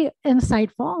really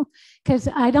insightful, because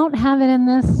I don't have it in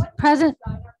this present.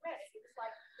 I read it. It was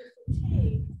like the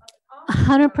fatigue of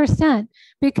an officer.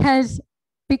 100%,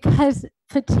 because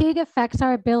fatigue affects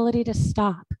our ability to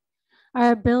stop.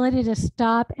 Our ability to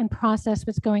stop and process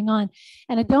what's going on.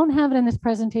 And I don't have it in this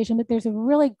presentation, but there's a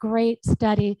really great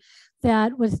study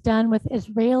that was done with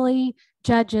Israeli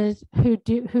judges who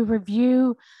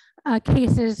review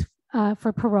cases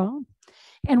for parole.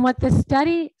 And what the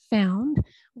study found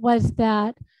was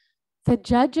that the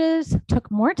judges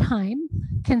took more time,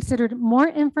 considered more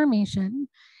information,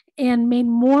 and made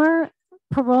more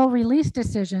parole release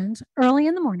decisions early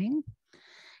in the morning.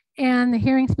 And the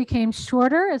hearings became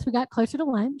shorter as we got closer to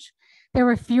lunch. There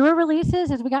were fewer releases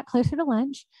as we got closer to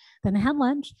lunch. Then they had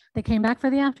lunch. They came back for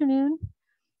the afternoon.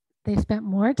 They spent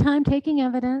more time taking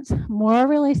evidence, more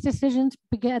release decisions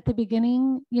at the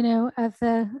beginning, of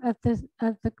the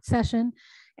session,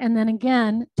 and then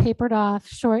again tapered off,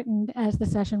 shortened as the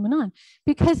session went on,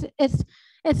 because it's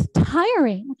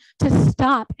tiring to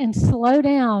stop and slow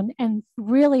down and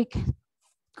really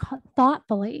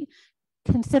thoughtfully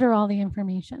consider all the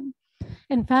information.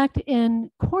 In fact,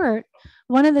 in court,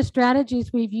 one of the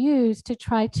strategies we've used to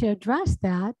try to address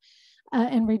that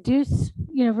and reduce,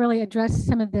 really address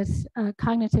some of this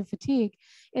cognitive fatigue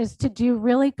is to do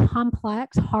really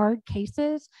complex, hard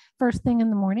cases first thing in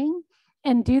the morning,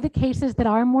 and do the cases that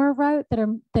are more rote,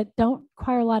 that don't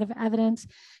require a lot of evidence,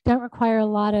 don't require a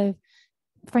lot of,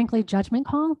 frankly, judgment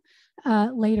call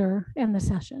later in the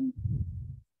session.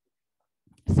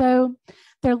 So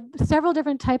there are several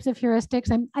different types of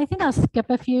heuristics. I think I'll skip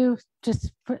a few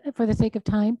just for the sake of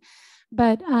time,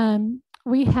 but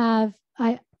we have,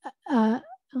 I'm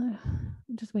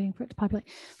just waiting for it to populate,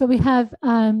 but we have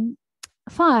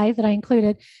 5 that I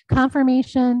included: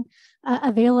 confirmation,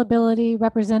 availability,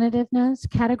 representativeness,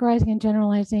 categorizing and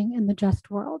generalizing, and the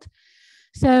just world.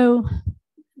 So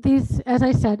these, as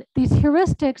I said, these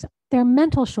heuristics, they're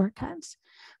mental shortcuts.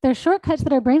 They're shortcuts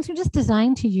that our brains are just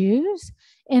designed to use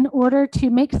in order to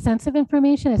make sense of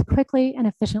information as quickly and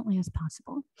efficiently as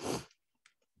possible.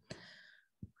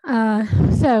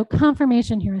 So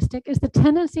confirmation heuristic is the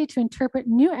tendency to interpret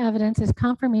new evidence as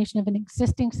confirmation of an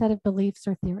existing set of beliefs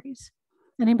or theories.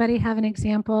 Anybody have an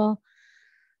example?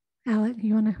 Alec,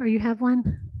 you want to, or you have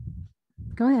one?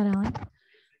 Go ahead, Alec.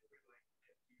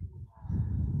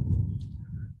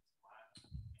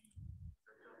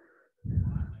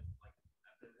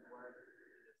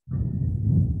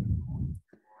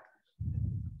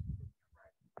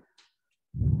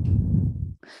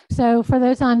 So for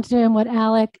those on Zoom, what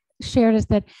Alec shared is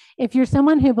that if you're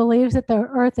someone who believes that the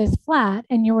earth is flat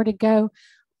and you were to go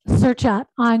search up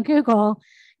on Google,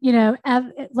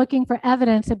 looking for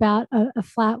evidence about a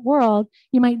flat world,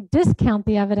 you might discount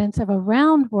the evidence of a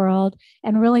round world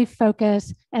and really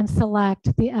focus and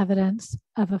select the evidence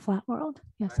of a flat world.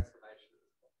 Yes.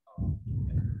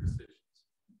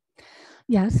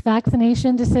 Yes,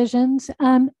 vaccination decisions.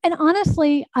 And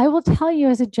honestly, I will tell you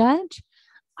as a judge,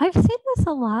 I've seen this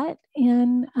a lot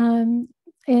in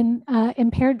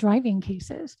impaired driving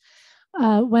cases.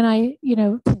 When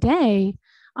today,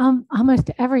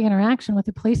 almost every interaction with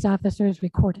a police officer is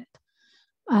recorded.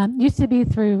 Used to be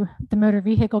through the motor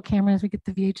vehicle cameras. We get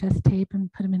the VHS tape and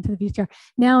put them into the VCR.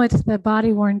 Now it's the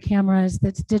body-worn cameras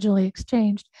that's digitally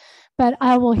exchanged. But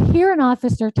I will hear an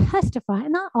officer testify,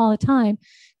 and not all the time,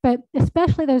 but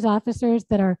especially those officers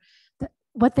that are,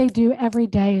 what they do every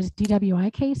day is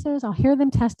DWI cases. I'll hear them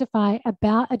testify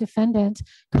about a defendant's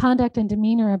conduct and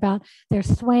demeanor, about their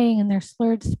swaying and their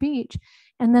slurred speech.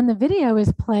 And then the video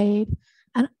is played,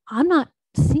 and I'm not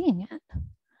seeing it.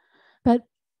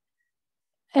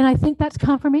 And I think that's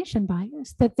confirmation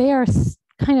bias, that they are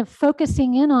kind of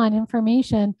focusing in on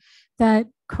information that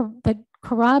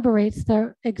corroborates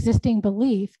their existing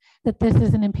belief that this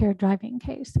is an impaired driving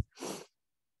case.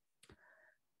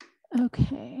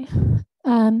 Okay.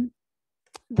 The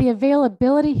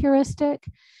availability heuristic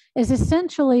is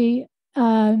essentially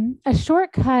a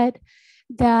shortcut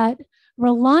that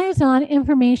relies on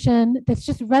information that's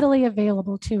just readily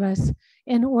available to us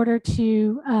in order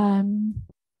to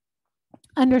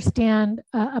understand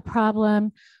a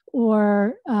problem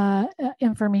or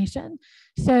information.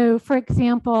 So, for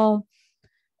example,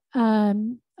 a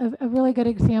really good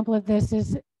example of this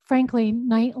is, frankly,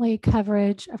 nightly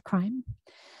coverage of crime.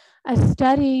 A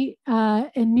study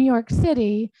in New York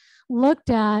City looked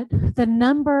at the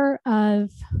number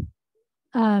of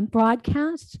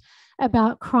broadcasts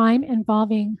about crime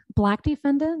involving Black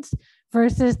defendants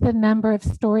versus the number of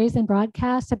stories and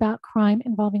broadcasts about crime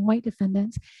involving white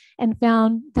defendants, and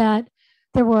found that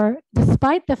there were,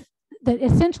 despite that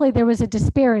essentially there was a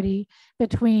disparity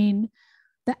between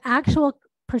the actual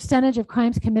percentage of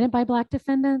crimes committed by Black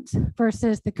defendants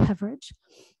versus the coverage.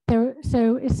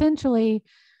 So essentially,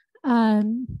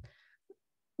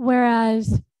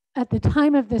 whereas at the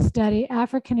time of this study,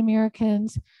 African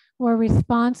Americans were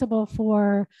responsible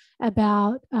for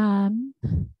about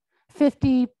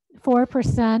 54%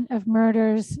 of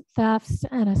murders, thefts,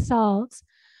 and assaults,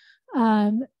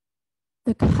 the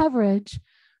coverage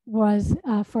was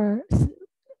for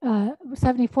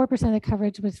 74% of the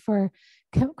coverage was for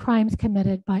crimes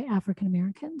committed by African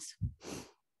Americans.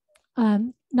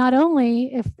 Not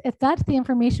only if that's the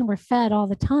information we're fed all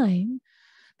the time,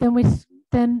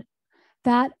 then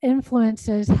that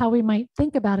influences how we might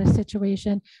think about a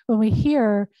situation. When we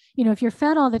hear, if you're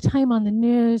fed all the time on the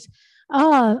news,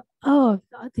 oh,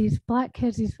 these Black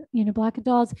kids, these Black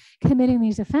adults committing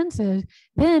these offenses,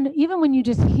 then even when you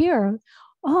just hear,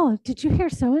 oh, did you hear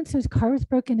so-and-so's car was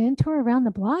broken into around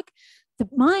the block? The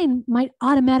mind might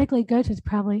automatically go to, it's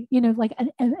probably, like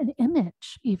an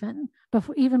image even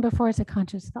before it's a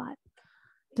conscious thought.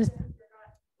 Just, let's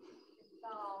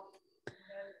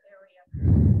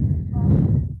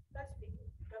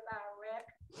go by a wreck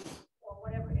or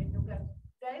whatever, and you'll go,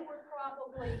 they were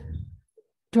probably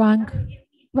drunk,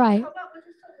 right? Come up with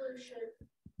a solution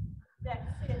that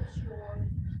fits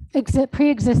your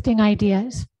pre-existing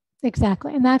ideas,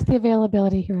 exactly, and that's the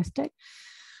availability heuristic.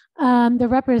 The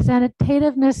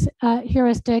representativeness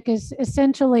heuristic is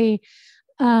essentially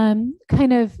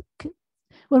kind of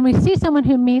when we see someone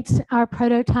who meets our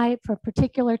prototype for a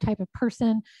particular type of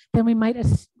person, then we might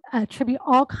attribute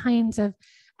all kinds of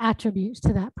attributes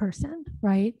to that person,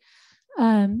 right?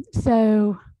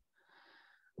 So,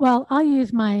 well, I'll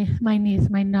use my niece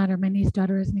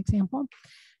daughter as an example.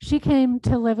 She came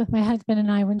to live with my husband and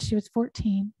I when she was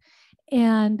 14.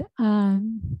 And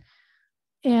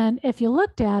if you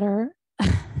looked at her,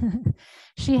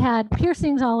 she had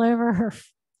piercings all over her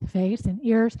face and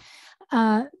ears,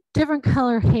 different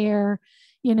color hair,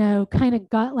 kind of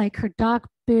got like her dock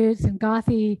boots and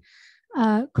gothy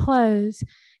clothes.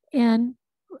 And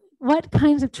what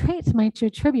kinds of traits might you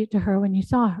attribute to her when you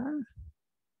saw her,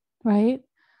 right?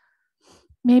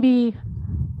 Maybe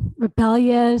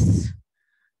rebellious,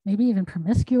 maybe even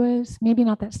promiscuous, maybe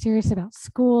not that serious about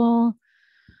school.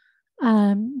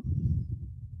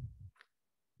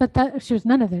 But she was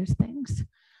none of those things.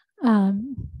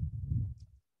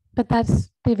 But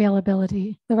that's the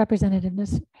availability, the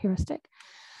representativeness heuristic.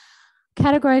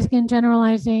 Categorizing and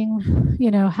generalizing,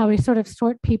 how we sort of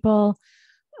sort people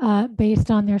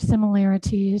based on their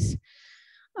similarities.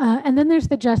 And then there's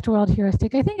the just world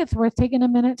heuristic. I think it's worth taking a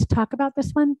minute to talk about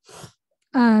this one,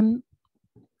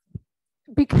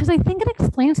 because I think it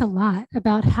explains a lot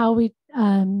about how we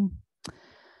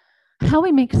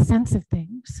make sense of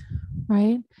things,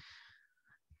 right?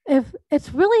 If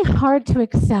it's really hard to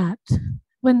accept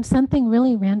when something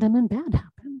really random and bad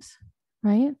happens,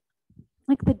 right?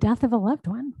 Like the death of a loved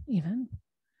one, even,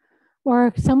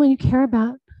 or someone you care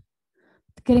about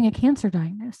getting a cancer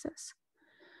diagnosis.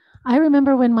 I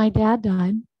remember when my dad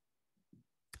died,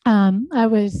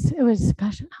 it was,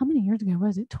 gosh, how many years ago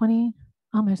was it?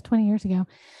 Almost 20 years ago.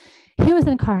 He was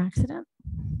in a car accident.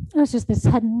 It was just this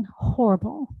sudden,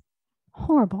 horrible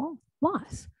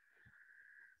loss.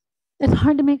 It's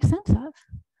hard to make sense of.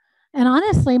 And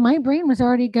honestly, my brain was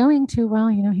already going to, well,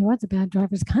 he was a bad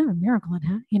driver. It's kind of a miracle it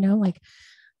had, like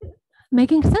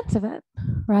making sense of it,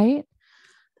 right?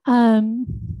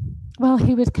 Well,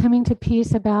 he was coming to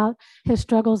peace about his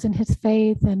struggles in his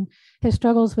faith and his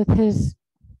struggles with his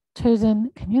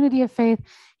chosen community of faith.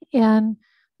 And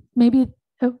maybe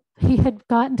he had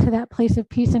gotten to that place of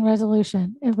peace and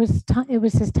resolution. It was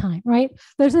his time, right?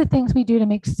 Those are the things we do to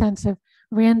make sense of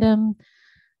random,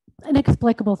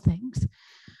 inexplicable things.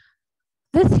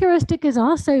 This heuristic is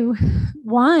also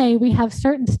why we have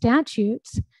certain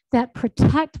statutes that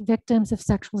protect victims of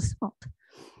sexual assault,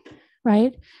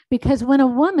 right? Because when a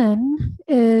woman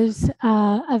is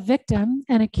a victim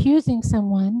and accusing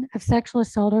someone of sexual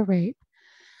assault or rape,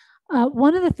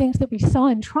 one of the things that we saw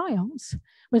in trials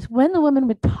was when the woman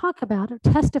would talk about or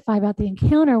testify about the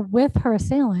encounter with her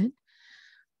assailant,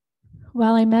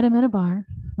 well, I met him in a bar,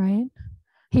 right?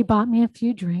 He bought me a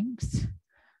few drinks.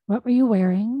 What were you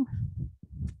wearing?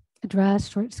 A dress,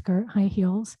 short skirt, high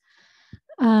heels.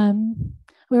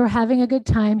 We were having a good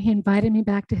time. He invited me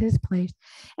back to his place.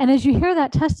 And as you hear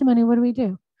that testimony, what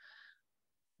do?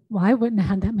 Well, I wouldn't have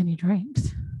had that many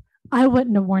drinks. I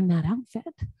wouldn't have worn that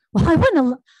outfit. Well, I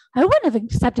wouldn't have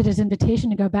accepted his invitation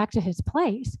to go back to his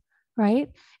place, right?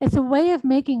 It's a way of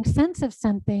making sense of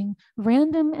something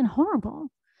random and horrible.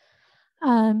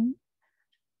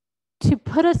 To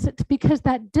put us, because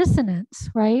that dissonance,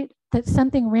 right? That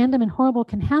something random and horrible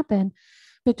can happen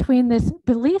between this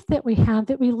belief that we have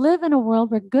that we live in a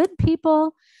world where good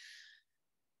people,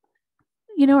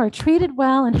 are treated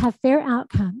well and have fair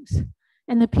outcomes.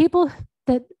 And the people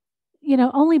that,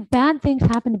 only bad things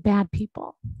happen to bad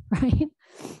people, right?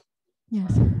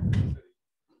 Yes.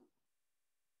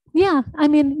 Yeah,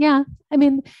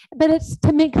 but it's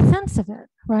to make sense of it,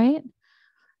 right?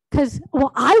 Because,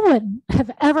 well, I wouldn't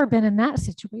have ever been in that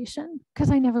situation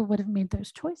because I never would have made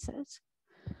those choices.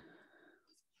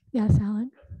 Yes,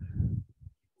 Alan?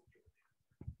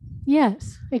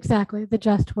 Yes, exactly, the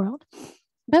just world.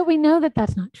 But we know that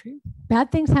that's not true. Bad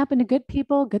things happen to good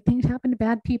people, good things happen to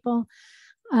bad people.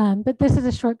 But this is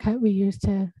a shortcut we use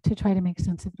to try to make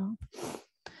sense of it all.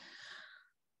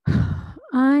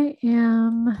 I think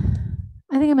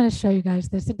I'm going to show you guys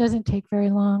this. It doesn't take very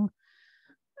long.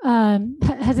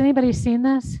 Has anybody seen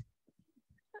this?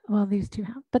 Well, these two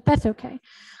have, but that's okay.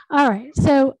 All right,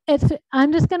 so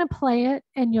I'm just going to play it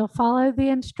and you'll follow the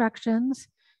instructions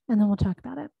and then we'll talk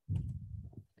about it.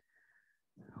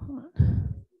 Hold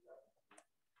on.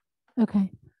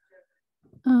 Okay.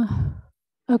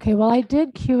 Okay, well, I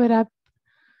did queue it up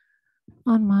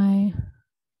on my,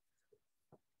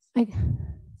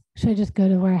 should I just go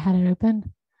to where I had it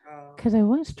open? Because I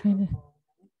was trying to,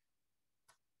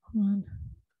 hold on.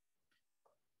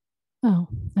 Oh,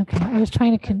 okay. I was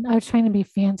trying to be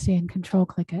fancy and control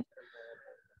click it.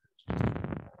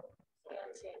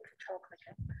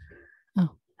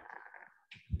 Oh,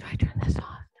 do I turn this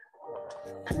off?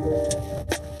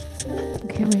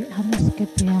 Okay, wait. How do I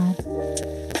skip the ad?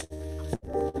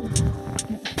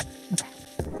 Okay.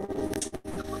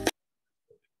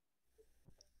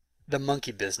 The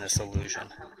monkey business illusion.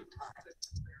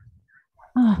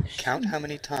 Oh, Count how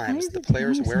many times the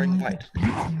player's wearing white.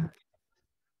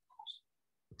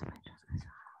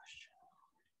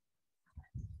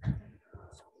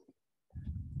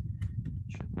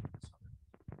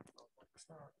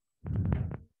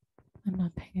 I'm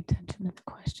not paying attention to the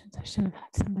questions. I should have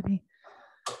had somebody.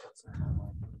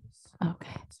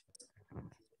 Okay.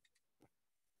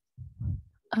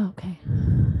 Okay.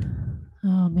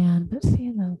 Oh man, but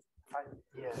see the.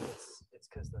 Yeah, it's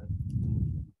because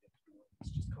it's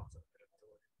just causing a bit of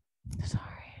delay.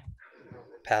 Sorry.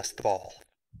 Pass the ball.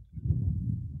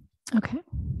 Okay.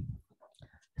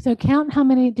 So count how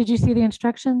many. Did you see the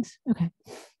instructions? Okay.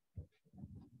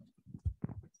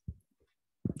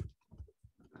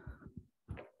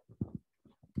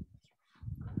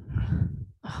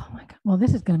 Oh my God. Well,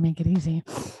 this is going to make it easy.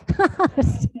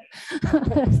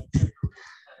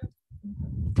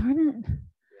 Darn it.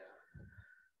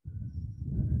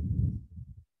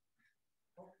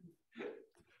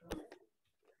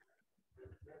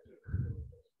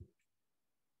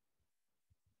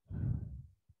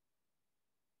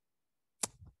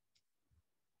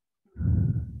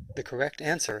 The correct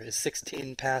answer is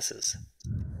 16 passes.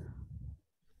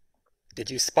 Did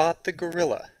you spot the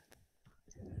gorilla?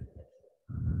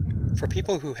 For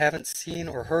people who haven't seen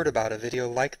or heard about a video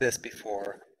like this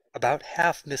before, about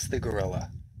half miss the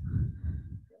gorilla.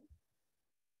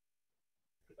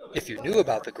 If you knew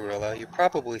about the gorilla, you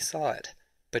probably saw it.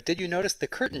 But did you notice the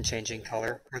curtain changing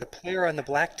color or the player on the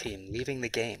black team leaving the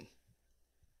game?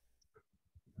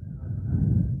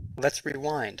 Let's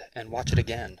rewind and watch it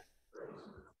again.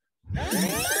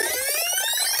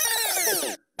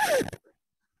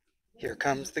 Here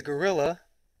comes the gorilla,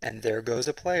 and there goes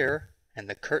a player, and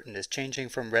the curtain is changing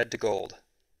from red to gold.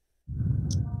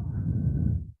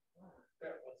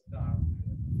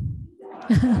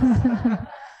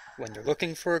 When you're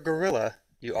looking for a gorilla,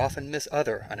 you often miss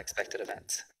other unexpected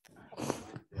events.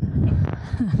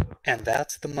 And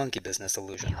that's the monkey business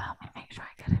illusion. Make sure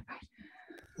I get it right.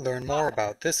 Learn more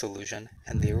about this illusion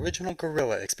and the original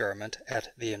gorilla experiment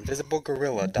at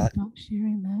theinvisiblegorilla.com. Not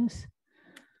sharing this.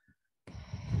 Okay,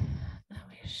 let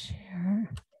me share.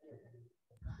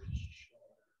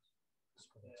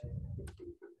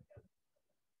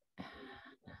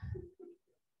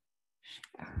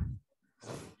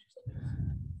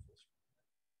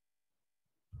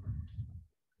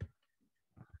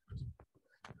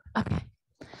 Okay.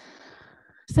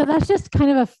 So that's just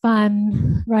kind of a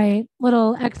fun, right,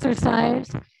 little exercise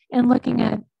in looking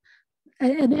at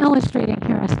and illustrating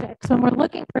heuristics. When we're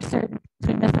looking for certainty,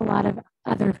 we miss a lot of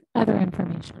other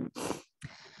information.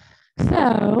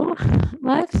 So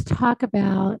let's talk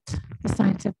about the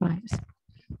science of bias.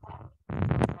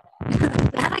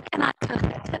 That I cannot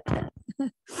do.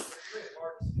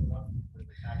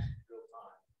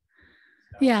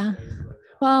 Yeah.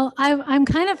 Well, I'm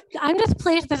just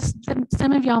pleased that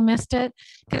some of y'all missed it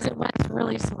because it was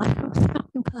really slow. So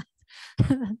I'm glad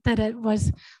that it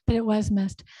was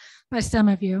missed by some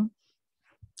of you.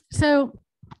 So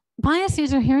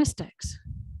biases are heuristics.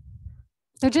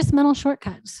 They're just mental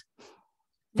shortcuts.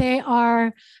 They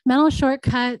are mental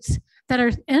shortcuts that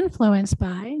are influenced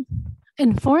by,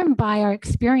 informed by our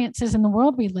experiences in the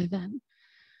world we live in,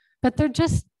 but they're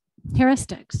just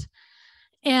heuristics.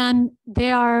 And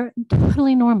they are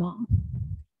totally normal.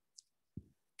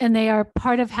 And they are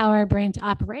part of how our brains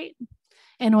operate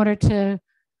in order to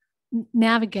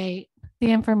navigate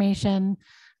the information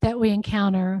that we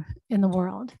encounter in the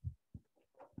world.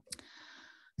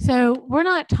 So we're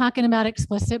not talking about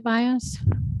explicit bias.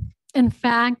 In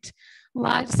fact,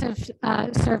 lots of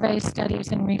survey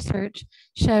studies and research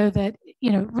show that,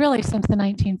 really since the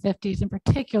 1950s and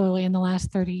particularly in the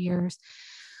last 30 years,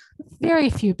 very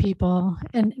few people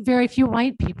and very few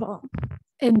white people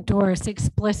endorse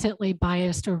explicitly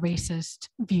biased or racist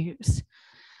views.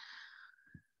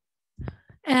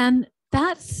 And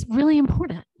that's really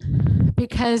important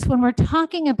because when we're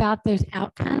talking about those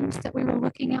outcomes that we were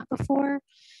looking at before,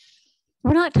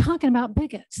 we're not talking about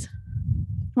bigots.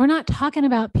 We're not talking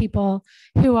about people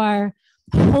who are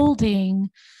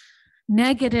holding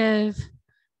negative,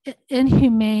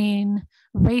 inhumane,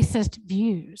 racist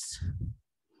views.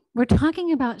 We're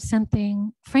talking about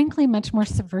something, frankly, much more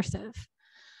subversive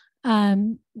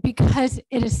because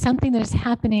it is something that is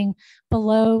happening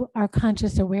below our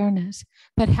conscious awareness,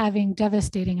 but having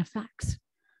devastating effects.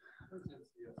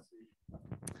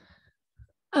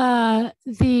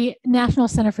 The National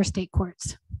Center for State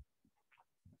Courts.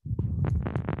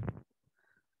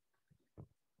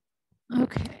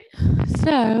 Okay,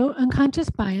 so unconscious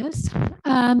bias.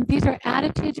 These are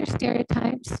attitudes or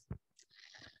stereotypes.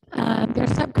 They're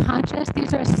subconscious.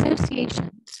 These are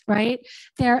associations, right?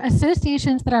 They're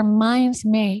associations that our minds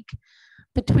make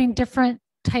between different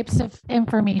types of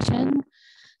information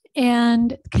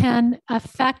and can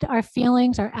affect our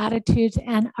feelings, our attitudes,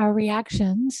 and our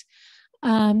reactions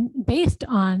based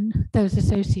on those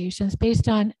associations, based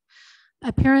on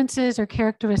appearances or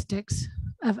characteristics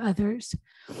of others.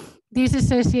 These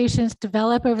associations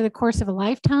develop over the course of a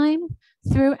lifetime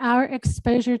through our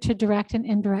exposure to direct and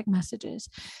indirect messages.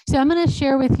 So I'm going to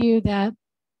share with you that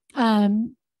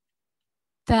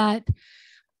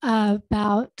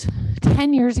about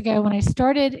 10 years ago, when I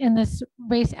started in this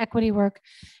race equity work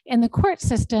in the court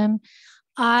system,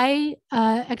 I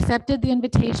accepted the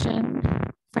invitation,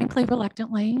 frankly,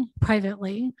 reluctantly,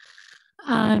 privately,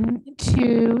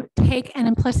 to take an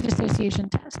implicit association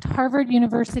test. Harvard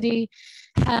University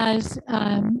has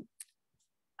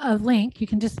a link. You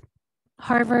can just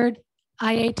Harvard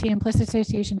IAT, implicit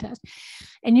association test.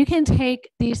 And you can take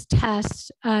these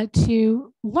tests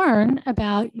to learn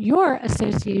about your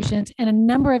associations in a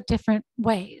number of different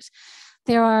ways.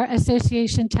 There are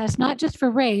association tests, not just for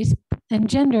race and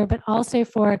gender, but also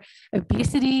for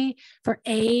obesity, for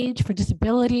age, for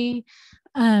disability.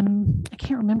 I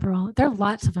can't remember all, there are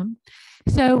lots of them.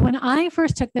 So when I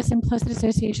first took this implicit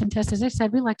association test, as I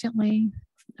said, reluctantly,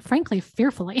 frankly,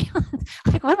 fearfully,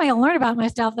 like, what am I going to learn about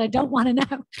myself that I don't want to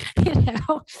know?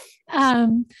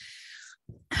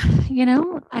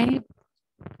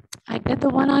 I did the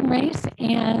one on race,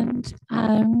 and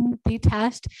the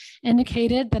test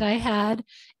indicated that I had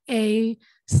a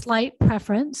slight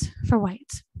preference for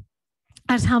whites.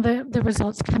 That's how the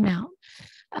results come out.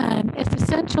 It's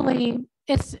essentially,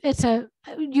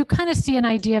 you kind of see an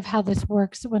idea of how this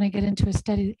works when I get into a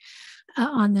study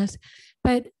on this.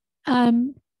 But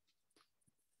one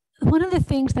of the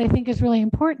things that I think is really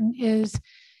important is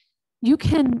you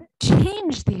can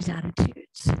change these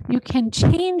attitudes. You can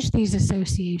change these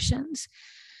associations.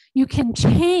 You can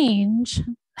change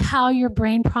how your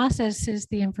brain processes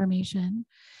the information.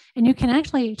 And you can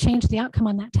actually change the outcome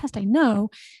on that test. I know,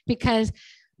 because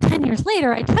 10 years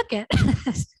later, I took it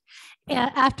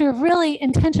after really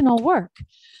intentional work,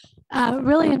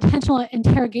 really intentional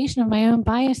interrogation of my own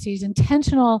biases,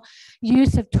 intentional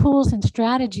use of tools and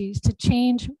strategies to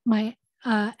change my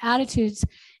attitudes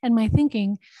and my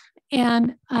thinking.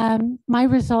 And my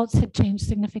results had changed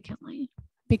significantly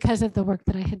because of the work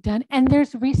that I had done. And there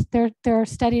are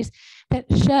studies that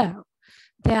show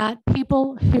that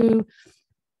people who,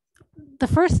 the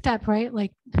first step, right,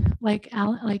 like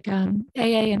AA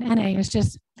and NA is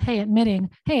just, hey, admitting,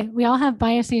 hey, we all have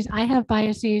biases. I have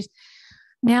biases.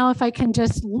 Now, if I can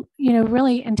just,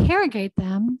 really interrogate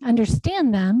them,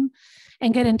 understand them,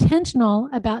 and get intentional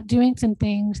about doing some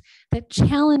things that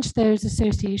challenge those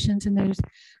associations and those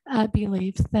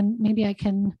beliefs, then maybe I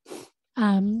can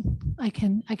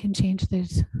change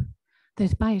those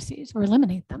biases or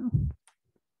eliminate them.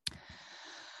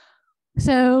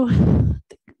 So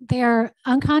they're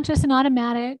unconscious and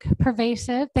automatic,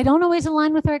 pervasive. They don't always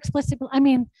align with our explicit. I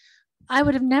mean, I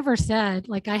would have never said,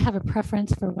 like, I have a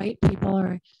preference for white people,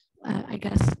 or I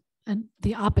guess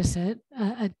the opposite,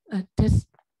 a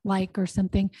dislike or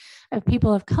something of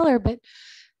people of color, but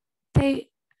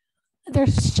they're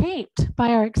shaped by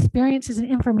our experiences and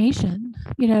information,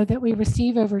 that we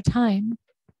receive over time.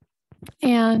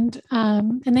 And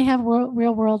they have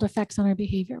real world effects on our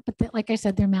behavior, but like I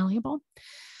said, they're malleable.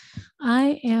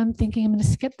 I am thinking I'm going to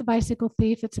skip the bicycle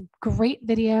thief. It's a great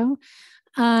video.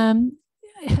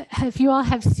 If you all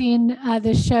have seen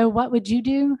the show, What Would You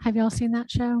Do? Have you all seen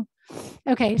that show?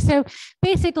 Okay, so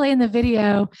basically in the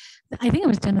video, I think it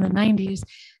was done in the 90s,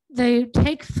 they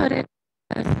take footage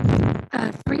of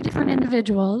 3 different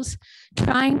individuals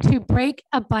trying to break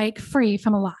a bike free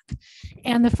from a lock.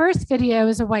 And the first video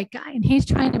is a white guy, and he's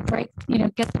trying to break,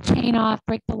 get the chain off,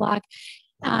 break the lock.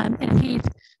 And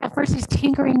at first he's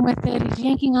tinkering with it, he's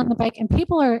yanking on the bike, and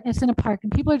it's in a park,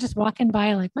 and people are just walking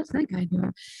by like, what's that guy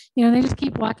doing? They just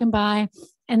keep walking by.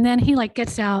 And then he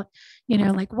gets out,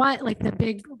 like the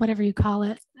big, whatever you call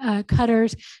it,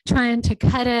 cutters, trying to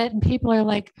cut it. And people are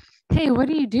like, hey, what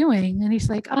are you doing? And he's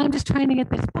like, oh, I'm just trying to get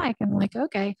this bike. And I'm like,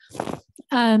 okay.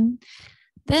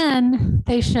 Then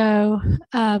they show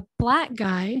a black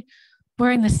guy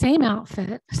wearing the same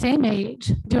outfit, same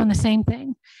age, doing the same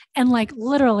thing. And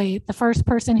literally the first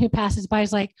person who passes by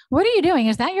is like, what are you doing?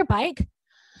 Is that your bike?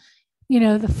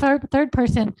 The third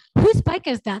person, whose bike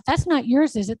is that? That's not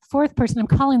yours, is it? The fourth person, I'm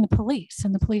calling the police,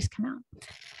 and the police come out.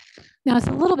 Now, it's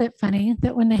a little bit funny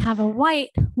that when they have a white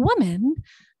woman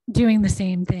doing the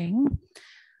same thing,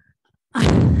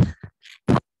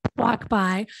 walk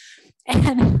by,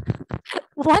 and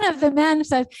one of the men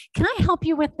says, can I help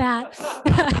you with that?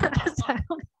 So,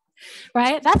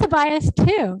 right? That's a bias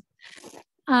too.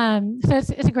 So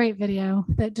it's a great video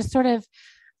that just sort of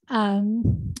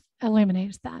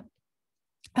illuminates that.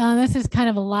 This is kind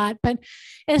of a lot, but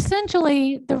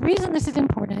essentially the reason this is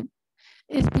important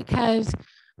is because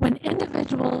when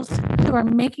individuals who are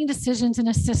making decisions in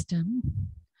a system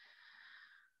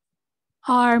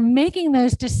are making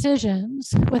those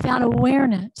decisions without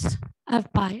awareness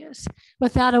of bias,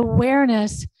 without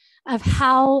awareness of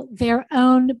how their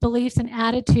own beliefs and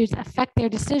attitudes affect their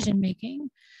decision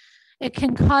making, it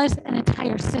can cause an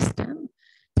entire system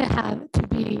to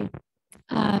be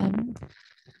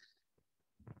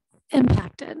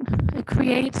impacted. It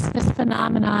creates this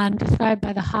phenomenon described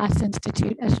by the Haas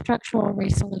Institute as structural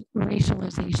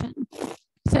racialization.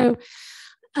 So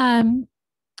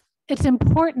it's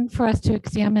important for us to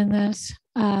examine this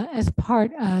as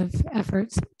part of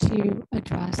efforts to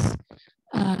address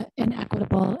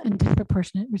inequitable and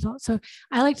disproportionate results. So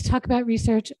I like to talk about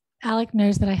research. Alec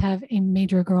knows that I have a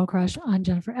major girl crush on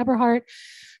Jennifer Eberhardt,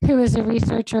 who is a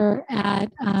researcher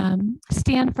at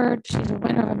Stanford. She's a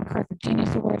winner of a MacArthur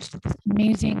Genius Award. She did this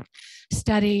amazing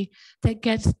study that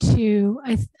gets to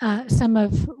some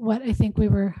of what I think we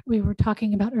were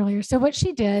talking about earlier. So what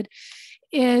she did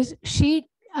is she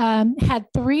had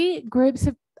 3 groups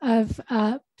of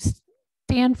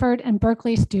Stanford and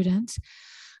Berkeley students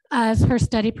as her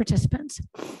study participants.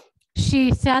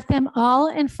 She sat them all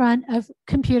in front of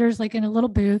computers, like in a little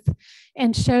booth,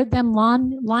 and showed them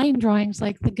line drawings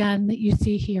like the gun that you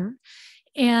see here.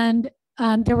 And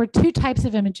there were 2 types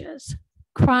of images: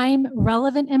 crime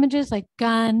relevant images like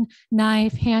gun,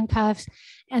 knife, handcuffs,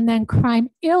 and then crime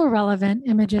irrelevant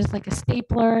images like a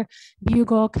stapler,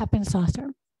 bugle, cup and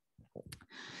saucer.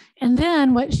 And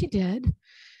then what she did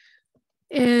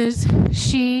is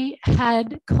she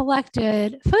had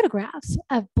collected photographs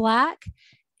of Black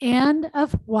and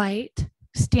of white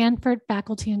Stanford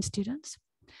faculty and students.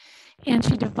 And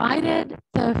she divided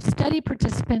the study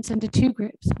participants into 2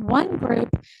 groups. One group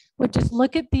would just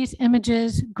look at these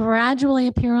images gradually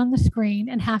appear on the screen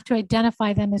and have to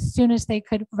identify them as soon as they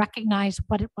could recognize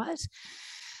what it was.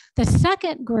 The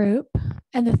second group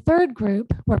and the third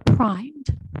group were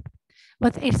primed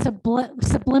with a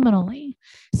subliminally.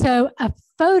 So a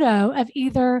photo of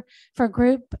either, for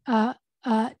group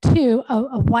 2,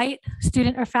 a white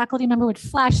student or faculty member would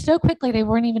flash so quickly they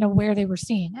weren't even aware they were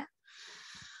seeing it.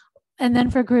 And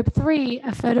then for group 3,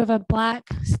 a photo of a Black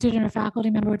student or faculty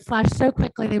member would flash so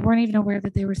quickly they weren't even aware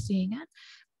that they were seeing it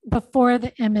before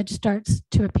the image starts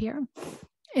to appear.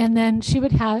 And then she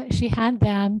had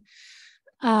them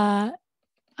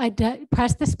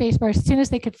press the space bar as soon as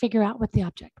they could figure out what the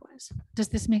object was. Does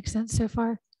this make sense so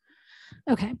far?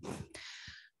 Okay.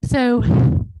 So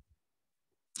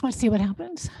let's see what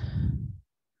happens.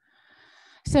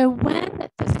 So when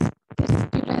the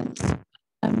students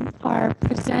are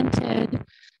presented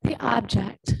the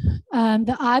object,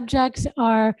 the objects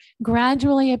are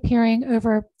gradually appearing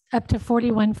over up to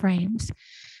 41 frames.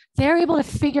 They're able to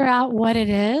figure out what it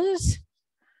is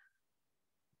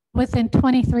within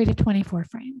 23 to 24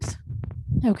 frames,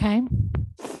 okay?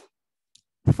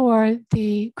 For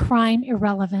the crime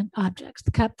irrelevant objects,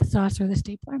 the cup, the saucer, the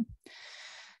stapler.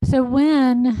 So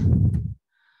when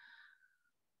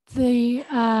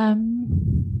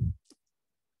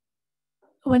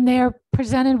they're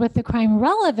presented with the crime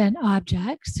relevant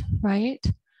objects, right?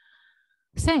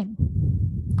 Same.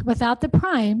 Without the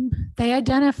prime, they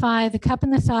identify the cup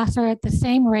and the saucer at the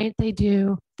same rate they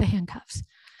do the handcuffs.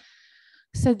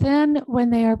 So then when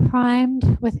they are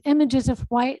primed with images of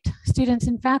white students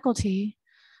and faculty,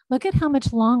 look at how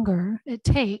much longer it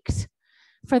takes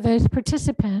for those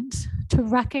participants to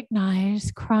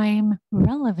recognize crime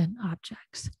relevant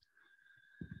objects.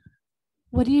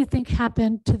 What do you think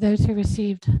happened to those who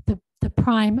received the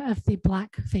prime of the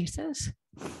Black faces?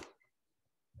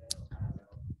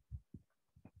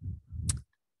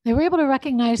 They were able to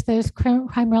recognize those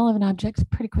crime relevant objects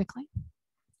pretty quickly.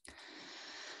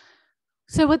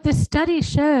 So what this study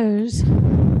shows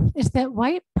is that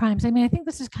white primes, I mean, I think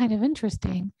this is kind of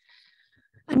interesting.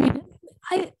 I mean,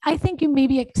 I think you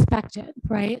maybe expected,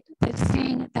 right? That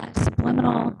seeing that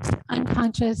subliminal,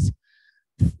 unconscious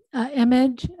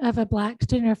image of a Black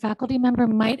student or faculty member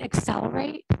might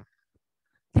accelerate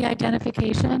the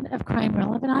identification of crime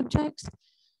relevant objects.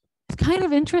 It's kind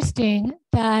of interesting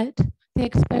that the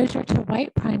exposure to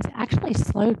white primes actually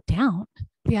slowed down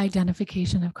the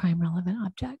identification of crime relevant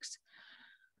objects.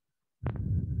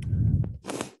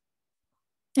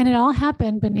 And it all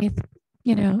happened beneath,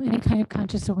 you know, any kind of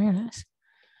conscious awareness.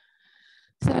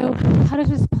 So how does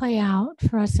this play out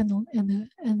for us in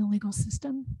the legal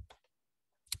system?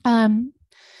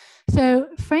 So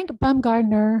Frank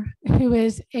Baumgardner, who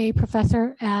is a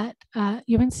professor at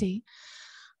UNC,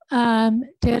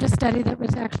 did a study that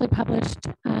was actually published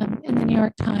in the New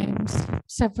York Times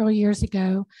several years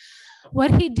ago.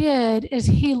 What he did is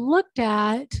he looked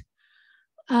at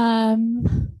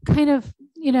kind of,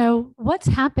 you know, what's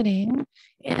happening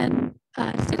in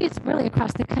cities really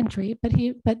across the country, but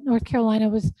North Carolina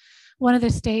was one of the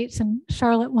states and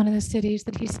Charlotte one of the cities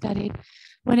that he studied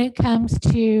when it comes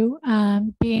to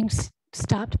being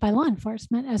stopped by law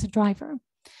enforcement as a driver.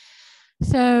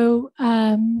 So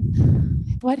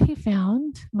what he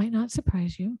found might not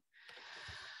surprise you.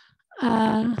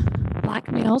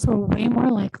 Black males were way more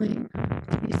likely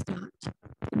to be stopped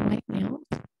than white males.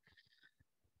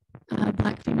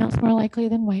 Black females more likely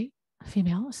than white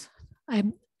females.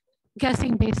 I'm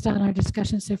guessing based on our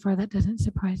discussion so far, that doesn't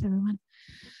surprise everyone.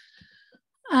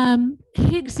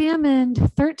 He examined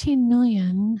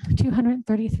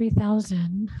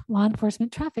 13,233,000 law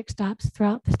enforcement traffic stops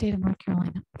throughout the state of North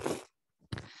Carolina.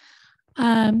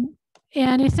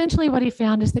 And essentially what he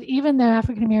found is that even though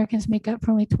African Americans make up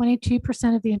for only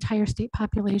 22% of the entire state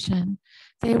population,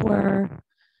 they were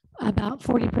about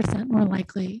 40% more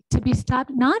likely to be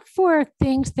stopped, not for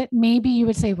things that maybe you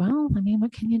would say, well, I mean,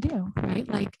 what can you do, right?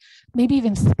 Like maybe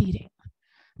even speeding,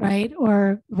 right?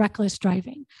 Or reckless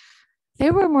driving.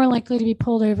 They were more likely to be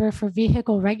pulled over for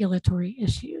vehicle regulatory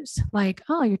issues, like,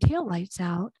 oh, your tail light's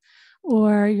out,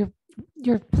 or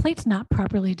your plate's not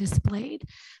properly displayed.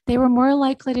 They were more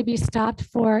likely to be stopped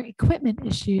for equipment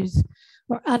issues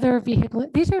or other vehicle.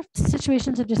 These are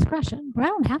situations of discretion where I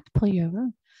don't have to pull you over.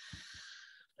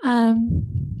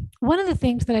 One of the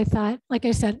things that I thought, like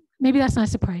I said, maybe that's not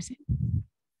surprising.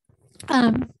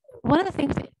 One of the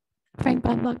things that Frank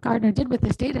Baumgartner did with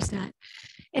this data set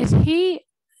is he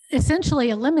essentially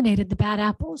eliminated the bad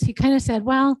apples. He kind of said,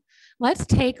 well, let's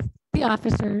take the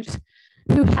officers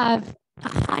who have a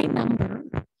high number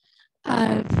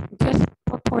of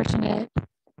disproportionate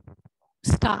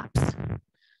stops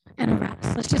and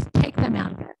arrests. Let's just take them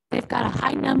out of it. They've got a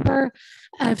high number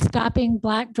of stopping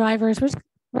Black drivers.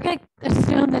 We're going to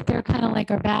assume that they're kind of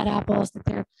like our bad apples, that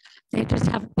they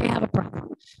have a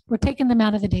problem. We're taking them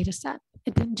out of the data set.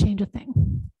 It didn't change a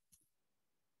thing.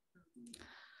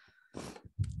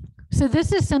 So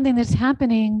this is something that's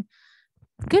happening.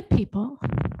 Good people,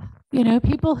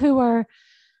 people who are,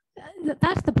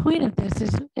 that's the point of this,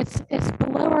 is it's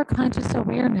below our conscious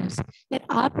awareness. It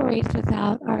operates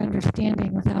without our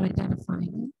understanding, without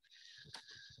identifying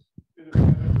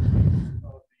it.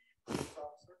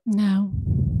 No.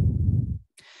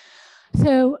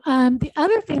 So the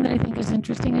other thing that I think is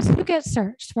interesting is who gets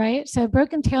searched, right? So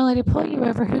broken tail light, they pull you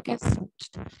over, who gets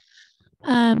searched?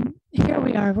 Here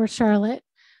we are, we're Charlotte.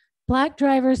 Black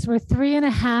drivers were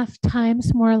 3.5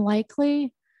 times more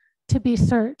likely to be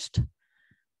searched,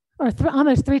 or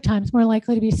almost 3 times more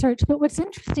likely to be searched. But what's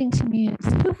interesting to me is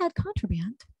who had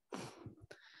contraband,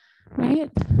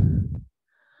 right?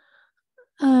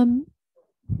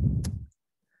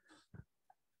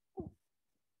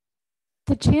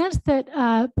 The chance that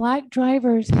Black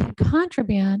drivers had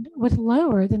contraband was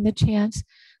lower than the chance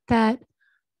that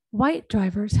white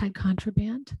drivers had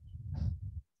contraband.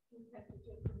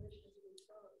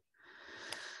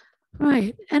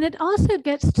 Right, and it also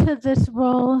gets to this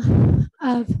role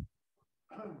of,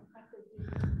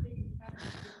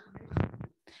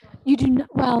 you do not,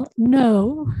 well,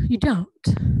 no, you don't.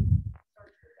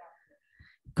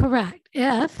 Correct,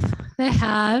 if they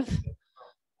have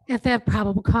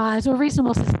probable cause or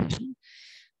reasonable suspicion.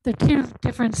 They're 2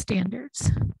 different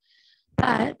standards.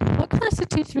 But what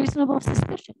constitutes reasonable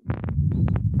suspicion?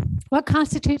 What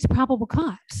constitutes probable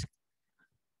cause?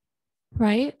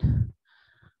 Right?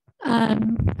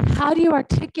 How do you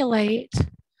articulate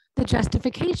the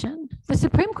justification? The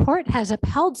Supreme Court has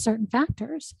upheld certain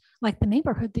factors, like the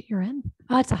neighborhood that you're in.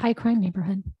 Oh, it's a high crime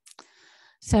neighborhood.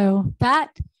 So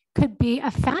that could be a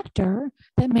factor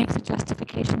that makes a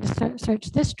justification to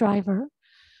search this driver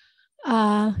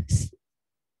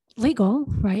legal,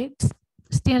 right?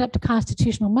 Stand up to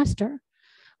constitutional muster.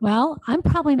 Well, I'm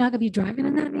probably not going to be driving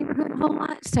in that neighborhood a whole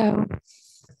lot, so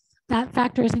that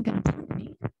factor isn't going to tell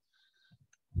me.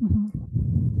 Mm-hmm.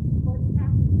 What's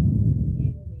happening in the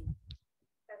community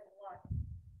has a lot, to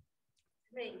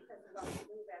me, has a lot to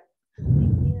do with that. The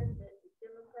weekend that the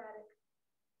Democratic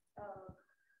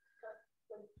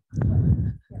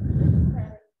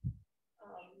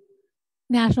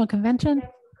National Convention.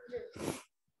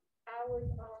 I was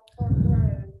on Park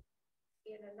Road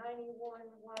in a 91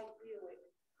 white Buick,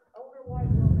 older white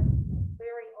woman,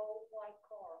 very old white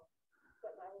car,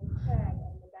 but my little tag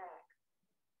on the back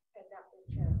had not been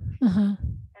changed.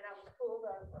 And I was pulled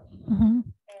over.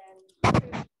 And 2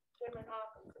 women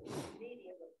officers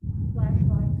immediately,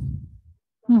 flashlights.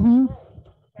 And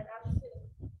I'm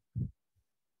sitting,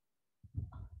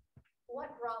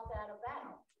 what brought that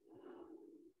about?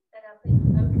 And I think,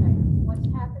 okay, what's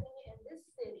happening in this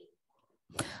city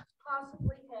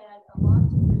possibly had a lot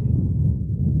to do.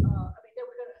 I mean, they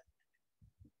were going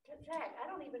to tag.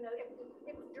 I don't even know if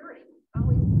it was dirty. I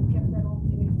always kept that old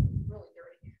thing really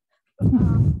dirty.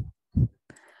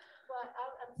 But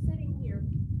I'm sitting here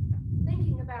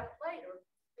thinking about it later,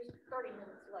 just 30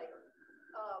 minutes later.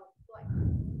 Like,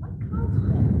 what caused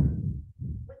that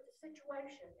with the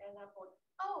situation? And I'm going,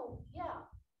 oh, yeah.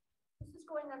 This is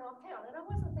going on uptown, and I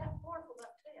wasn't that far from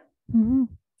uptown.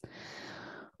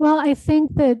 Well, I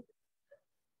think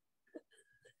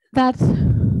that's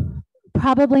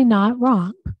probably not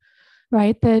wrong,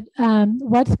 right? That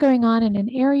what's going on in an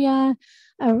area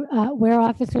where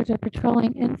officers are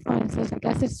patrolling influences. I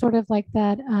guess it's sort of like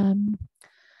that.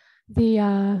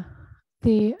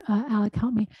 Alec,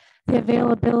 help me. The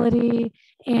availability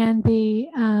and the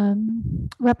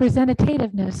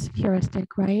representativeness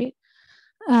heuristic, right?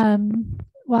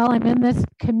 While I'm in this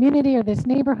community or this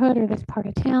neighborhood or this part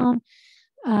of town,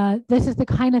 this is the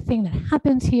kind of thing that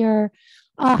happens here.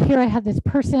 Here I have this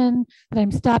person that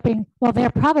I'm stopping. Well,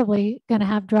 they're probably going to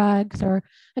have drugs or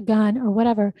a gun or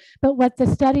whatever. But what the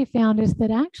study found is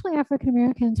that actually African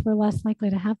Americans were less likely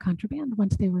to have contraband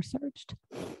once they were searched.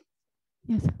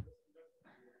 Yes.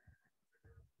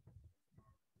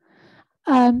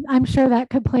 I'm sure that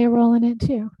could play a role in it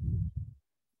too,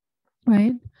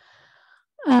 right?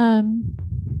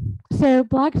 So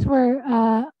blacks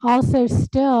were also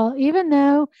still, even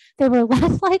though they were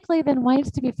less likely than whites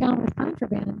to be found with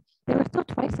contraband, they were still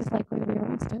twice as likely to be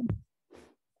arrested.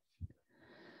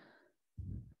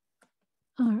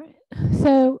 All right,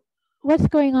 so what's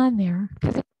going on there?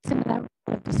 Because it's into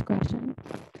that discretion.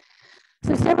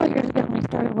 So several years ago, when we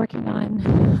started working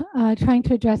on trying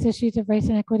to address issues of race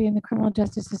and equity in the criminal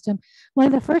justice system, one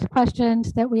of the first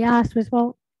questions that we asked was,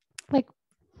 well, like,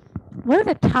 what are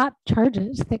the top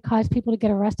charges that cause people to get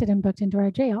arrested and booked into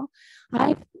our jail?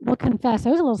 I will confess,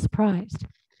 I was a little surprised.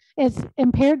 It's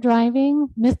impaired driving,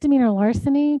 misdemeanor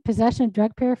larceny, possession of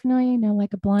drug paraphernalia,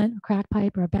 like a blunt, a crack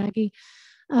pipe, or a baggie,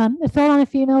 assault on a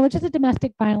female, which is a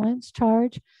domestic violence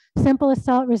charge, simple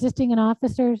assault, resisting an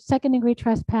officer, second-degree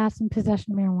trespass, and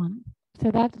possession of marijuana.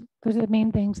 So those are the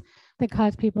main things that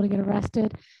cause people to get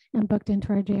arrested and booked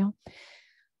into our jail.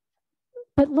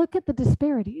 But look at the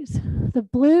disparities. The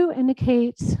blue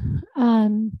indicates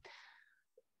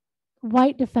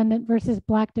white defendant versus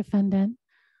black defendant,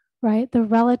 right? The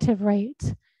relative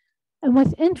rates. And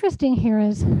what's interesting here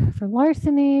is for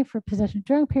larceny, for possession of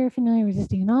drug paraphernalia,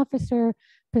 resisting an officer,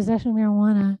 possession of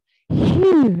marijuana,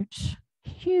 huge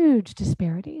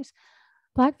disparities.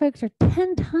 Black folks are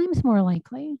 10 times more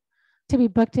likely to be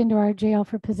booked into our jail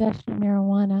for possession of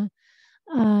marijuana.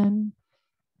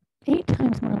 8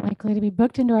 times more likely to be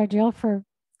booked into our jail for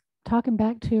talking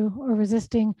back to or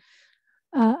resisting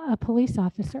a police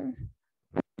officer.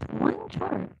 One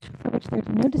charge for which there's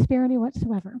no disparity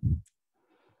whatsoever,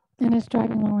 and it's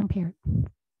driving while impaired. And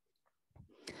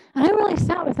I really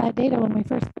sat with that data when we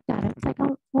first looked at it. It's like,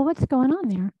 oh, well, what's going on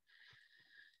there?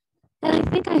 And I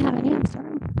think I have an answer.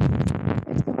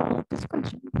 It's the role of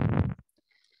discretion.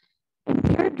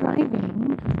 Impaired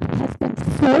driving has been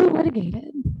so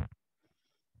litigated,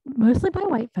 mostly by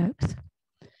white folks,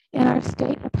 in our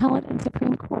state appellate and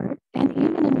Supreme Court, and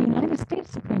even in the United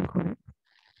States Supreme Court,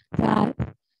 that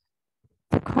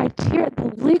the criteria,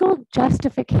 the legal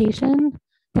justification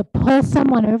to pull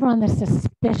someone over on the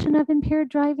suspicion of impaired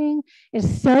driving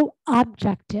is so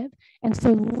objective and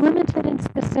so limited and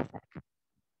specific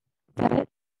that it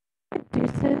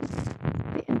reduces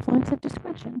the influence of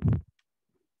discretion.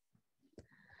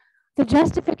 The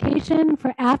justification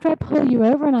for after I pull you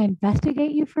over and I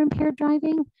investigate you for impaired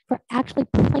driving, for actually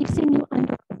placing you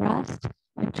under arrest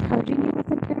and charging you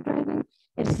with impaired driving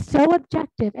is so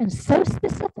objective and so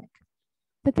specific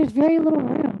that there's very little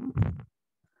room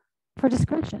for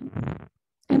discretion.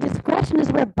 And discretion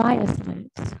is where bias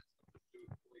lives.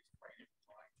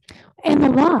 And the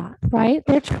law, right?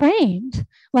 They're trained.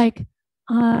 Like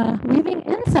leaving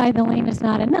inside the lane is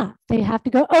not enough. They have to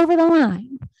go over the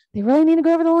line. They really need to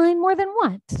go over the line more than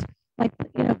once. Like,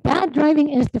 bad driving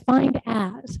is defined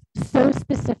as so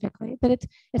specifically that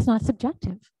it's not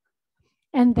subjective.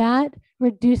 And that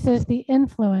reduces the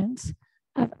influence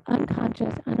of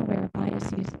unconscious, unaware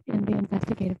biases in the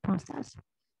investigative process.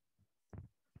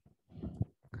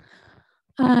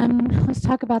 Let's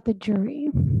talk about the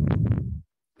jury.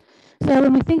 So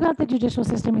when we think about the judicial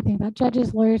system, we think about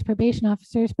judges, lawyers, probation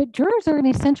officers, but jurors are an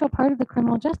essential part of the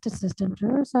criminal justice system.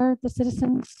 Jurors are the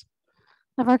citizens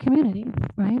of our community,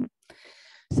 right?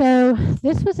 So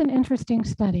this was an interesting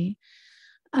study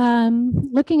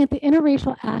looking at the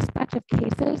interracial aspect of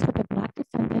cases with a Black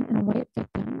defendant and a white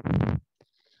victim.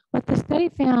 What the study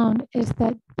found is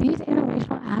that these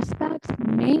interracial aspects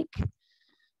make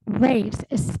race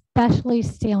especially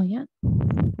salient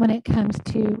when it comes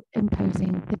to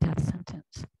imposing the death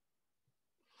sentence.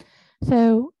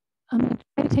 So I'm going to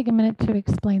try to take a minute to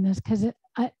explain this because Sorry,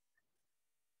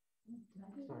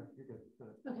 you're good.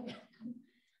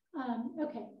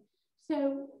 Okay.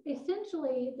 So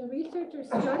essentially, the researchers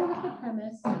started with the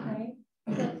premise, right,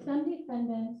 that some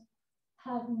defendants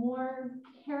have more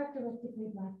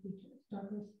characteristically Black features,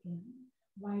 darker skin,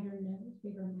 wider nose,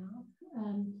 bigger mouth.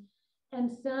 And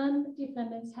some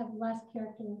defendants have less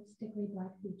characteristically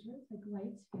Black features, like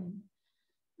light skin.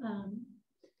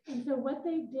 And so what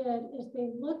they did is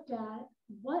they looked at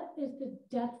what is the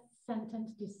death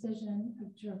sentence decision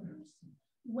of jurors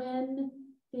when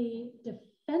the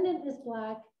defendant is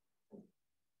Black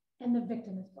and the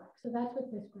victim is Black. So that's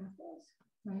what this graph is,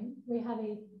 right? We have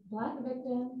a Black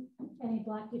victim and a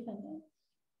Black defendant.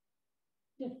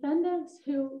 Defendants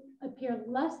who appear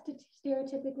less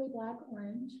stereotypically Black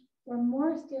orange or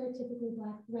more stereotypically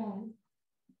Black red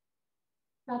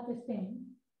got the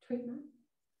same treatment.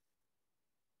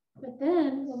 But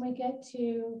then when we get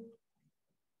to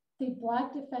the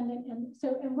Black defendant,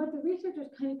 and what the researchers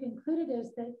kind of concluded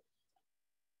is that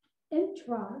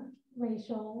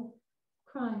intra-racial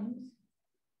crimes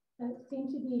seem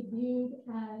to be viewed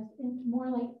as more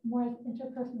as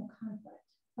interpersonal conflict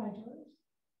by jurors.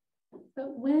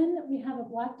 But when we have a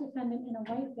Black defendant and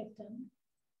a white victim,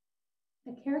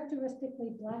 a characteristically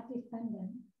Black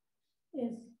defendant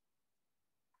is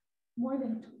more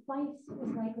than twice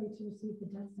as likely to receive the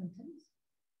death sentence.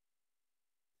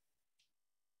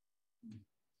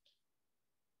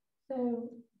 So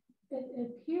it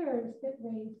appears that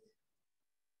race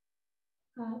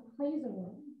plays a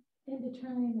role in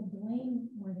determining the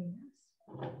blameworthiness,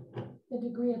 the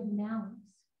degree of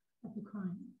malice of the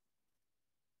crime.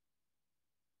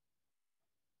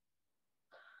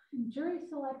 In jury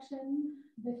selection,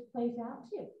 this plays out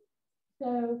too.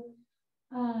 So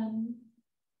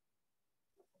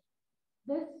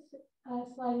this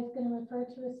slide is going to refer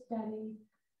to a study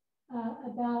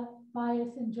about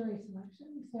bias in jury selection.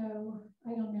 So I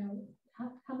don't know,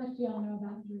 how much do y'all know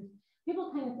about juries?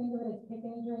 People kind of think of it as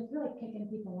picking a jury. It's really kicking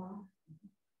people off.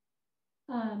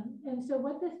 And so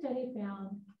what this study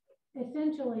found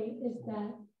essentially is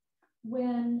that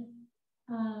when,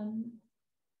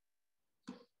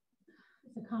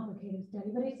 it's a complicated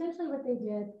study, but essentially what they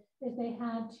did is they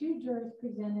had two jurors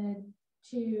presented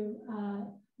to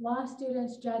law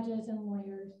students, judges, and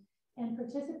lawyers, and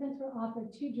participants were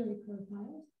offered two jury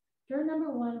profiles. Juror number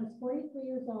one was 43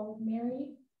 years old,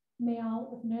 married, male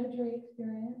with no jury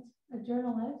experience, a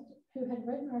journalist who had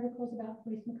written articles about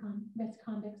police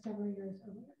misconduct several years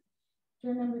earlier.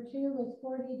 Juror number two was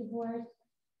 40, divorced,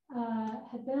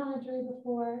 had been on a jury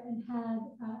before, and had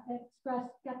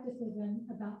expressed skepticism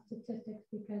about statistics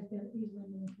because they're easily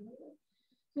manipulated.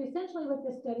 So essentially what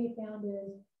this study found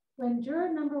is when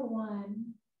juror number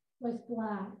one was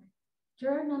Black,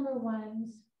 juror number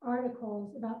one's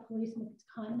articles about police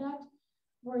misconduct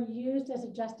were used as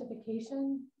a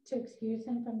justification to excuse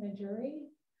him from the jury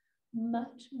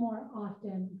much more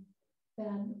often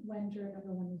than when juror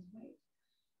number one was white.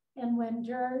 And when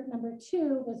juror number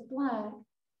two was Black,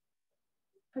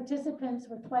 participants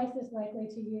were twice as likely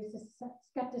to use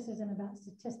skepticism about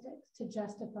statistics to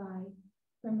justify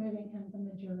removing him from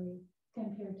the jury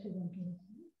compared to when he was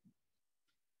white.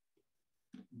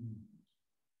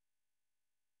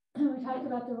 We talked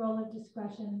about the role of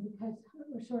discretion because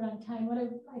we're short on time. What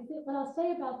I'll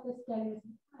say about this study is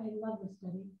I love this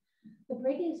study. The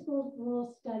Breaking School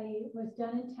Rules study was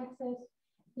done in Texas.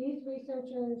 These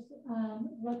researchers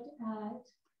looked at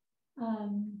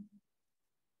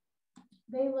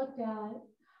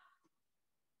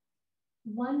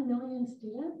 1 million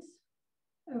students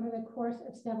over the course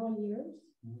of several years.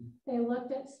 They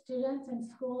looked at students in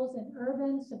schools in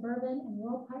urban, suburban, and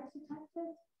rural parts of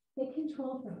Texas. They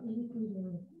controlled for 83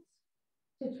 variables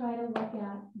to try to look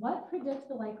at what predicts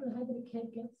the likelihood that a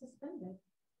kid gets suspended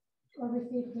or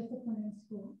receives discipline in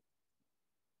school.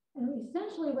 And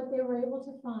essentially what they were able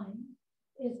to find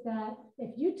is that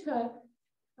if you took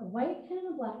a white kid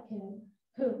and a Black kid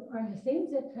who are in the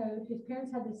same zip code, whose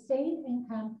parents had the same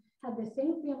income, had the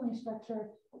same family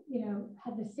structure,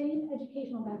 had the same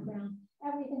educational background,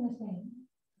 everything the same,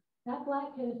 that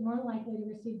Black kid is more likely to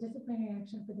receive disciplinary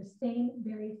action for the same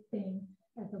very thing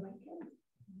as the white kid.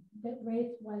 That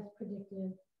race was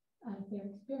predictive of their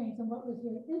experience. And what was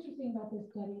really interesting about this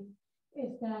study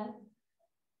is that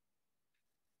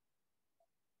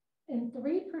in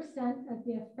 3% of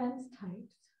the offense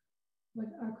types, what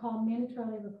are called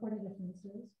mandatorily reported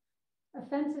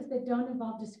offenses that don't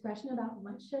involve discretion about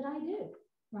what should I do,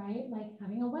 right? Like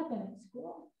having a weapon at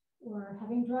school or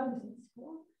having drugs at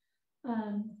school.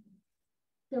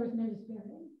 There was no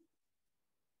disparity.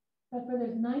 But for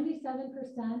those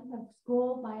 97% of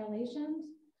school violations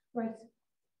where it's,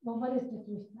 well, what is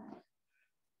disrespect?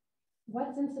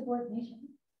 What's insubordination?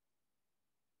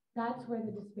 That's where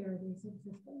the disparities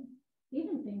existed.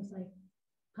 Even things like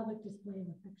public display of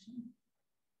affection.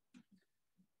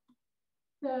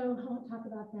 So I won't talk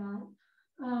about that.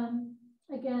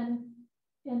 Again,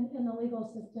 in the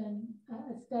legal system,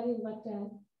 a study looked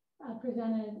at,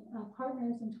 presented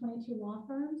partners in 22 law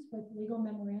firms with legal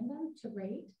memorandum to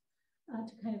rate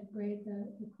to kind of grade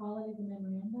the quality of the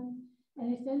memorandum.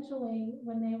 And essentially,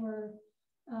 when they were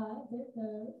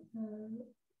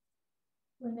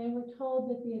when they were told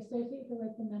that the associate who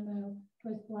wrote the memo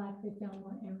was Black, they found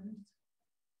more errors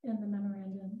in the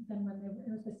memorandum than when it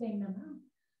was the same memo.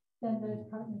 Then those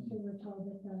partners who were told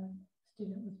that the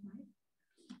student was white.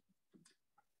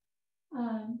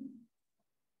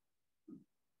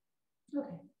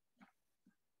 Okay.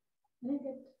 I didn't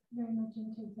get very much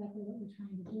into exactly what we're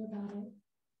trying to do about it.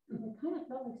 And it kind of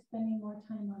felt like spending more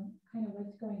time on kind of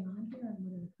what's going on here and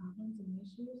what are the problems and the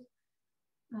issues.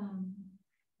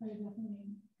 But I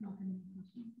definitely welcome any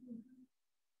questions.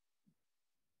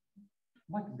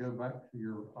 I'd like to go back to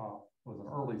your, was an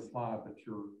early slide, but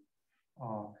your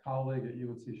colleague at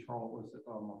UNC Charlotte, was it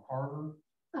McCarter?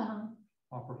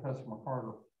 Professor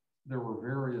McCarter. There were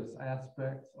various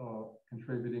aspects of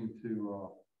contributing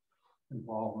to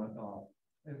involvement,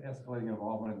 escalating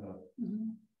involvement in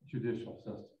the judicial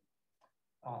system.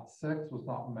 Sex was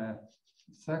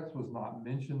not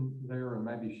mentioned there, and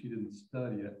maybe she didn't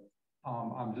study it.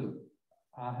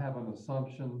 I have an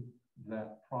assumption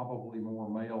that probably more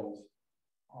males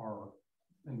are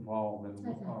involved than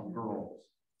girls.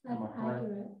 That's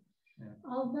accurate. Yeah.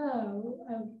 Although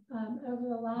over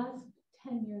the last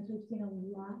 10 years, we've seen a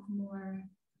lot more,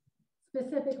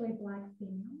 specifically Black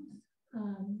females,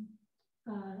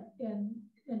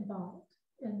 involved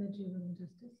in the juvenile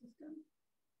justice system.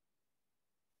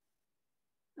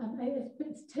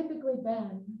 It's typically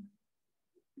been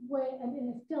and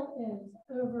it still is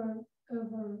over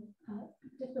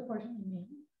disproportionately men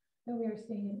that we are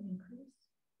seeing an increase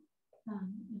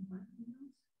in Black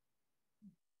females.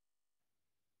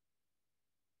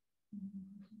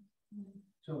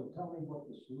 So tell me what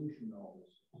the solution to all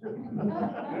this is.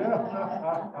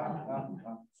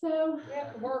 So we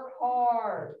have to work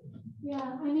hard.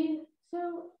 Yeah, I mean, so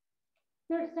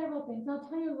there are several things. I'll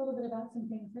tell you a little bit about some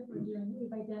things that we're doing that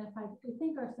we've identified we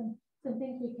think are some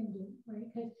things we can do, right?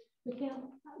 Because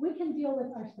we can deal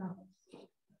with ourselves.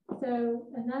 So,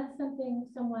 and that's something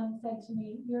someone said to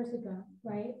me years ago,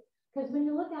 right? Because when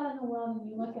you look out in the world and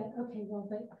you look at, okay, well,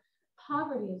 but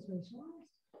poverty is racialized,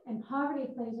 and poverty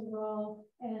plays a role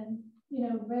in,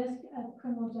 risk of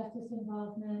criminal justice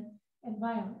involvement and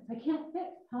violence. I can't fix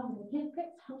poverty, I can't fix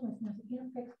homelessness, I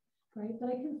can't fix, right? But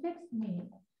I can fix me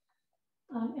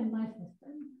in my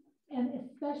system. And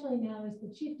especially now as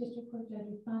the chief district court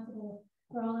judge responsible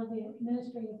for all of the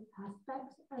administrative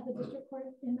aspects of the district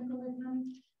court in Montgomery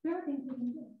County, there are things we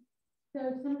can do.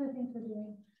 So some of the things we're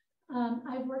doing,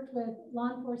 I've worked with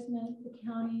law enforcement, the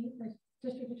county, the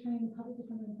district attorney, the public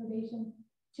defender, and probation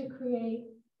to create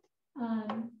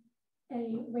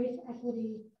a race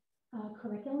equity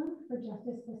curriculum for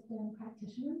justice system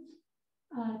practitioners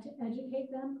to educate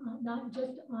them not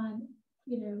just on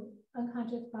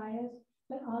unconscious bias,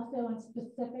 but also on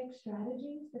specific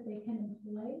strategies that they can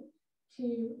employ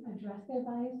to address their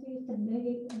biases, to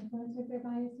mitigate the influence of their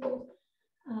biases.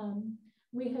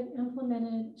 We have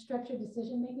implemented structured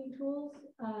decision-making tools.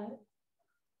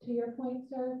 To your point,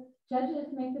 sir,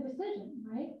 judges make the decision,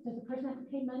 right? Does the person have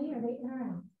to pay money or are they in or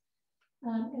out?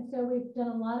 And so we've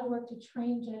done a lot of work to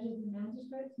train judges and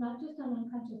magistrates, not just on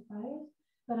unconscious bias,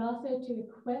 but also to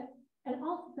equip, and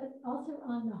also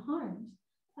on the harms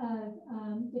of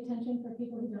detention for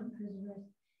people who don't pose a risk.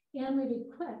 And we've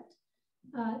equipped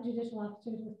judicial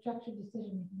officers with structured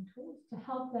decision-making tools to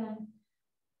help them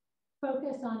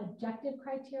focus on objective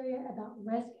criteria about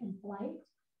risk and flight,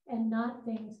 and not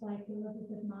things like you live with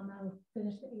this mama,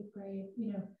 finish the 8th grade,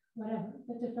 whatever,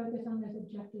 but to focus on those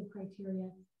objective criteria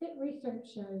that research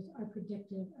shows are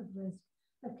predictive of risk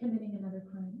of committing another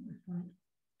crime or flight.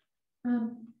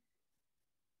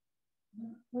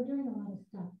 We're doing a lot of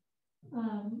stuff.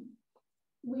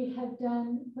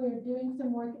 We're doing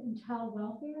some work in child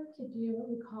welfare to do what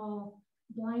we call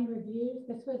blind reviews.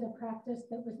 This was a practice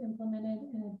that was implemented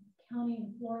in a county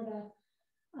in Florida,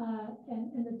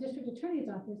 and the district attorney's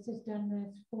office has done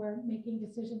this for making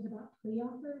decisions about plea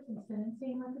offers and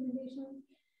sentencing recommendations,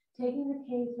 taking the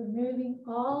case, removing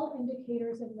all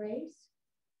indicators of race,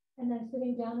 and then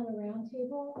sitting down at a round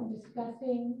table and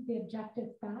discussing the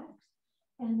objective facts,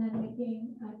 and then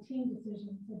making team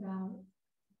decisions about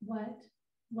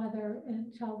whether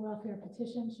a child welfare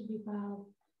petition should be filed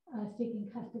seeking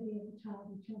custody of the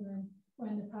child or children, or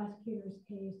in the prosecutor's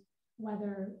case,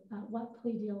 whether what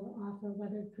plea deal to offer,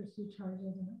 whether to pursue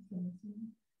charges and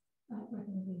sentencing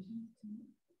recommendations.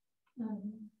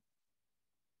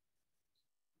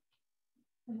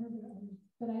 I know there are others,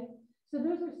 but so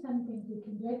those are some things we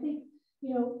can do. I think,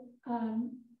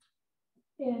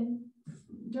 in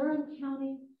Durham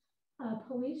County,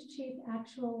 police chief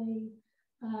actually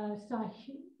saw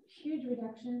huge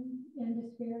reduction in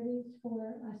disparities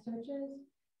for searches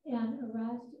and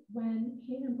arrests when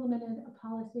he implemented a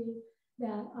policy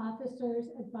that officers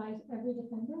advise every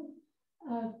defendant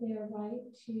of their right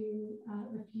to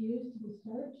refuse to be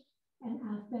searched and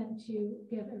ask them to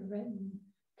give a written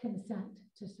consent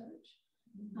to search.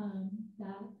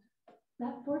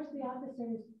 That forced the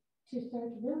officers to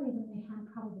search really when they had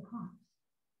probable cause.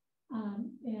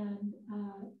 And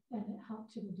it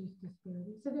helped to reduce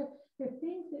disparity. So there are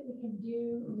things that we can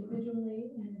do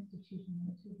individually and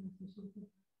institutionally to address issues.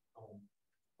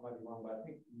 I might be wrong, but I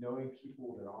think knowing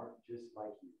people that aren't just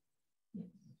like you, yes,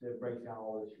 that breaks down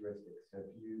all those heuristics. So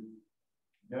if you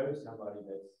know somebody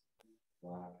that's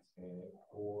Black, Hispanic,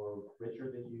 or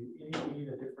richer than you, any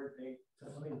a different thing,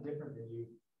 something different than you,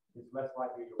 it's less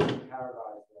likely you'll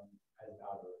categorize them as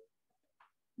other.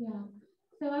 Yeah.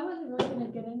 So I wasn't really going to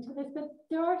get into this, but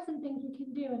there are some things we can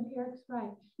do, and Eric's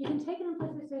right. You can take an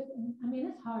implicit assessment. I mean,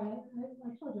 it's hard. I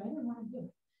told you I didn't want to do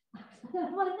it. I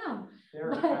didn't want to know.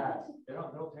 They're fast. They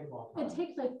don't take long time. It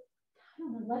takes like, I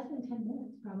don't know, less than 10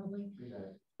 minutes probably.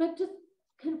 Yeah. But just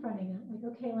confronting it, like,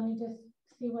 okay, let me just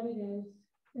see what it is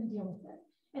and deal with it,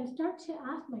 and start to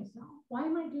ask myself, why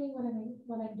am I doing what I'm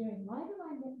doing? Why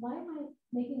am I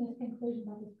making this conclusion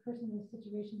about this person, this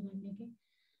situation that I'm making?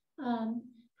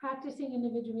 Practicing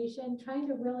individuation, trying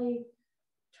to really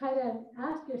try to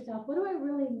ask yourself, what do I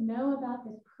really know about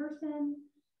this person?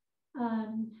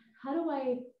 How do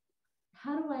I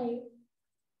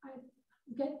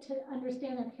get to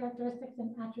understand their characteristics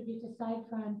and attributes aside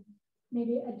from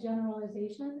maybe a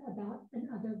generalization about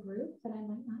another group that I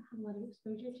might not have a lot of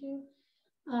exposure to?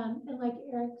 And like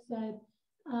Eric said,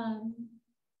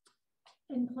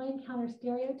 employing counter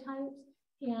stereotypes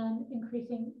and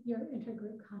increasing your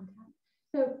intergroup contact.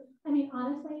 So, I mean,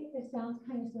 honestly, it sounds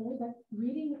kind of silly, but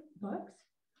reading books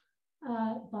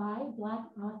by Black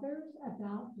authors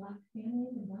about Black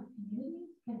families and Black communities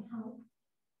can help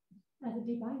as a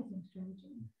de-biasing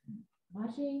strategy.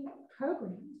 Watching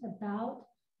programs about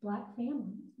Black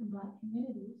families and Black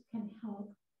communities can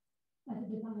help as a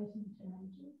de-biasing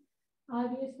strategy.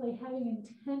 Obviously, having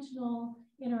intentional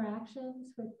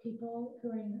interactions with people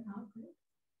who are in your outgroup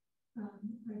are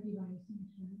de-biasing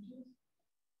strategies.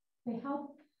 They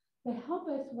help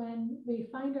us when we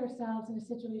find ourselves in a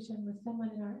situation with someone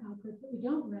in our outgroup that we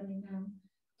don't really know,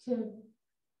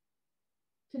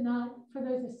 to not, for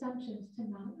those assumptions to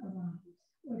not arise,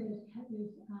 or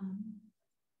those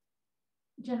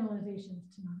generalizations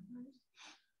to not arise.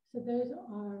 So those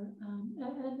are,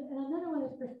 and another one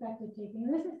is perspective taking.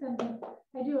 And this is something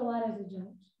I do a lot as a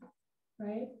judge,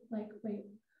 right? Like, wait,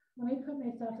 let me put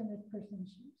myself in this person's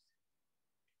shoes.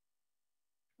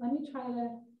 Let me try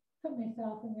to put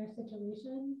myself in their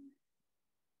situation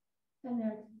and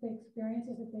the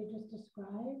experiences that they just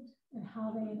described and how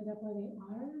they ended up where they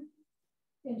are,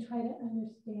 and try to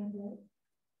understand it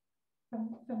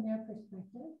from their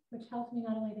perspective, which helps me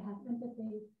not only to have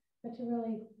empathy, but to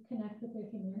really connect with their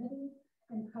humanity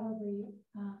and probably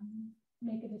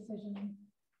make a decision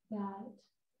that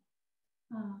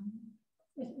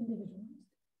is individualized.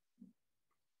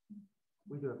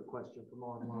 We do have a question from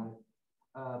online.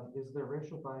 Is there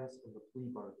racial bias in the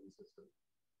plea bargaining system?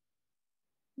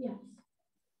 Yes,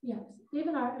 yes.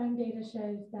 Even our own data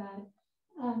shows that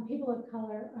people of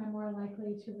color are more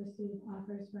likely to receive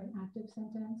offers for an active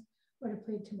sentence or to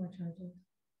plead to more charges.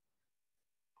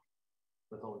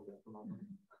 That's all we get from online.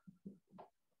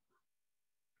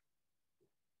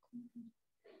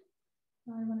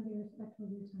 So I want to be respectful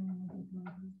of your time, which I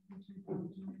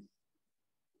apologize.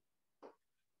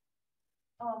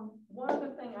 One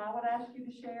other thing I would ask you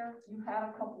to share, you had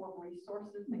a couple of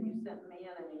resources that you sent me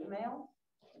in an email.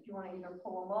 If you want to either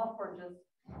pull them up or just,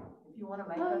 if you want to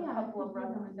make a couple of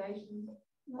recommendations,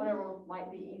 whatever might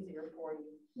be easier for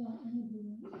you. Yeah, I can do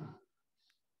that.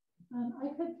 I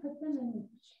could put them in the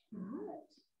chat,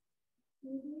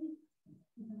 maybe.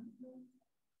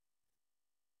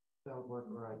 That would work,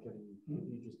 or I can, if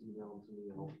you just email them to me,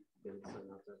 I'll get it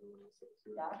sent out to everyone else.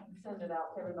 Yeah, I can send it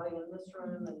out to everybody in this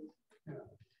room, and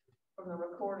from the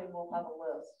recording, we'll have a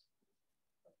list.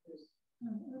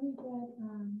 Let me get,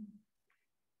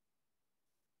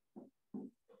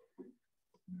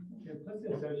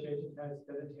 Implicit association test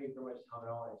doesn't take very much time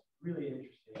at all. It's really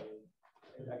interesting.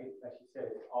 And like she said,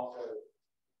 it's also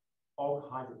all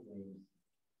kinds of things,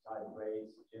 besides race,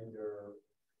 gender,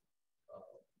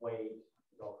 weight,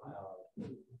 all kind of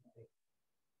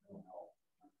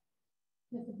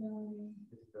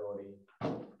disability.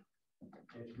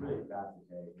 And it's really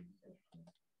fascinating.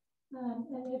 and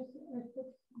if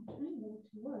it's, I'm trying to get it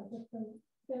to work, if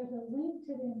there's a link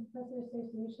to the implicit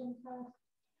association test.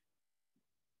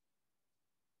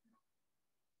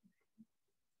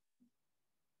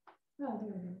 Oh,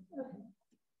 there it is. Okay.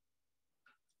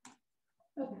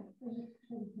 Okay, I just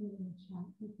tried to put it in the chat.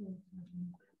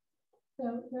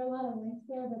 So there are a lot of links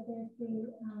there, but there's the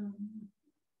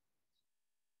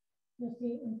you'll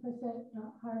see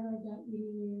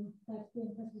implicit.harvard.edu. That's the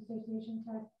implicit association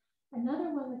test. Another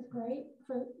one that's great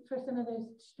for some of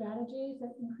those strategies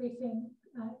of increasing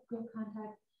group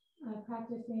contact,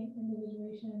 practicing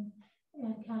individuation,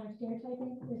 and counter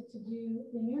stereotyping is to do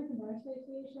the American Bar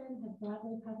Association has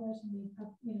broadly published and made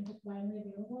just widely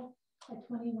available a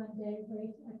 21-day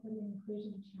race, equity, and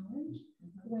inclusion challenge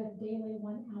with daily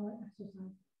 1-hour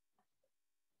exercise.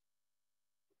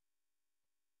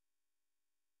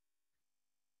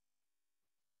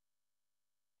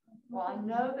 Well, I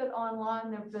know that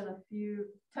online there have been a few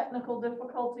technical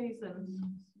difficulties, and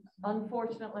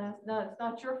unfortunately, no, it's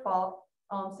not your fault.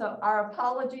 So our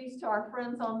apologies to our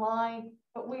friends online,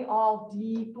 but we all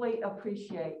deeply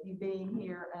appreciate you being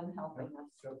here and helping us.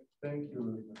 Thank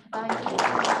you.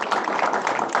 Thank you.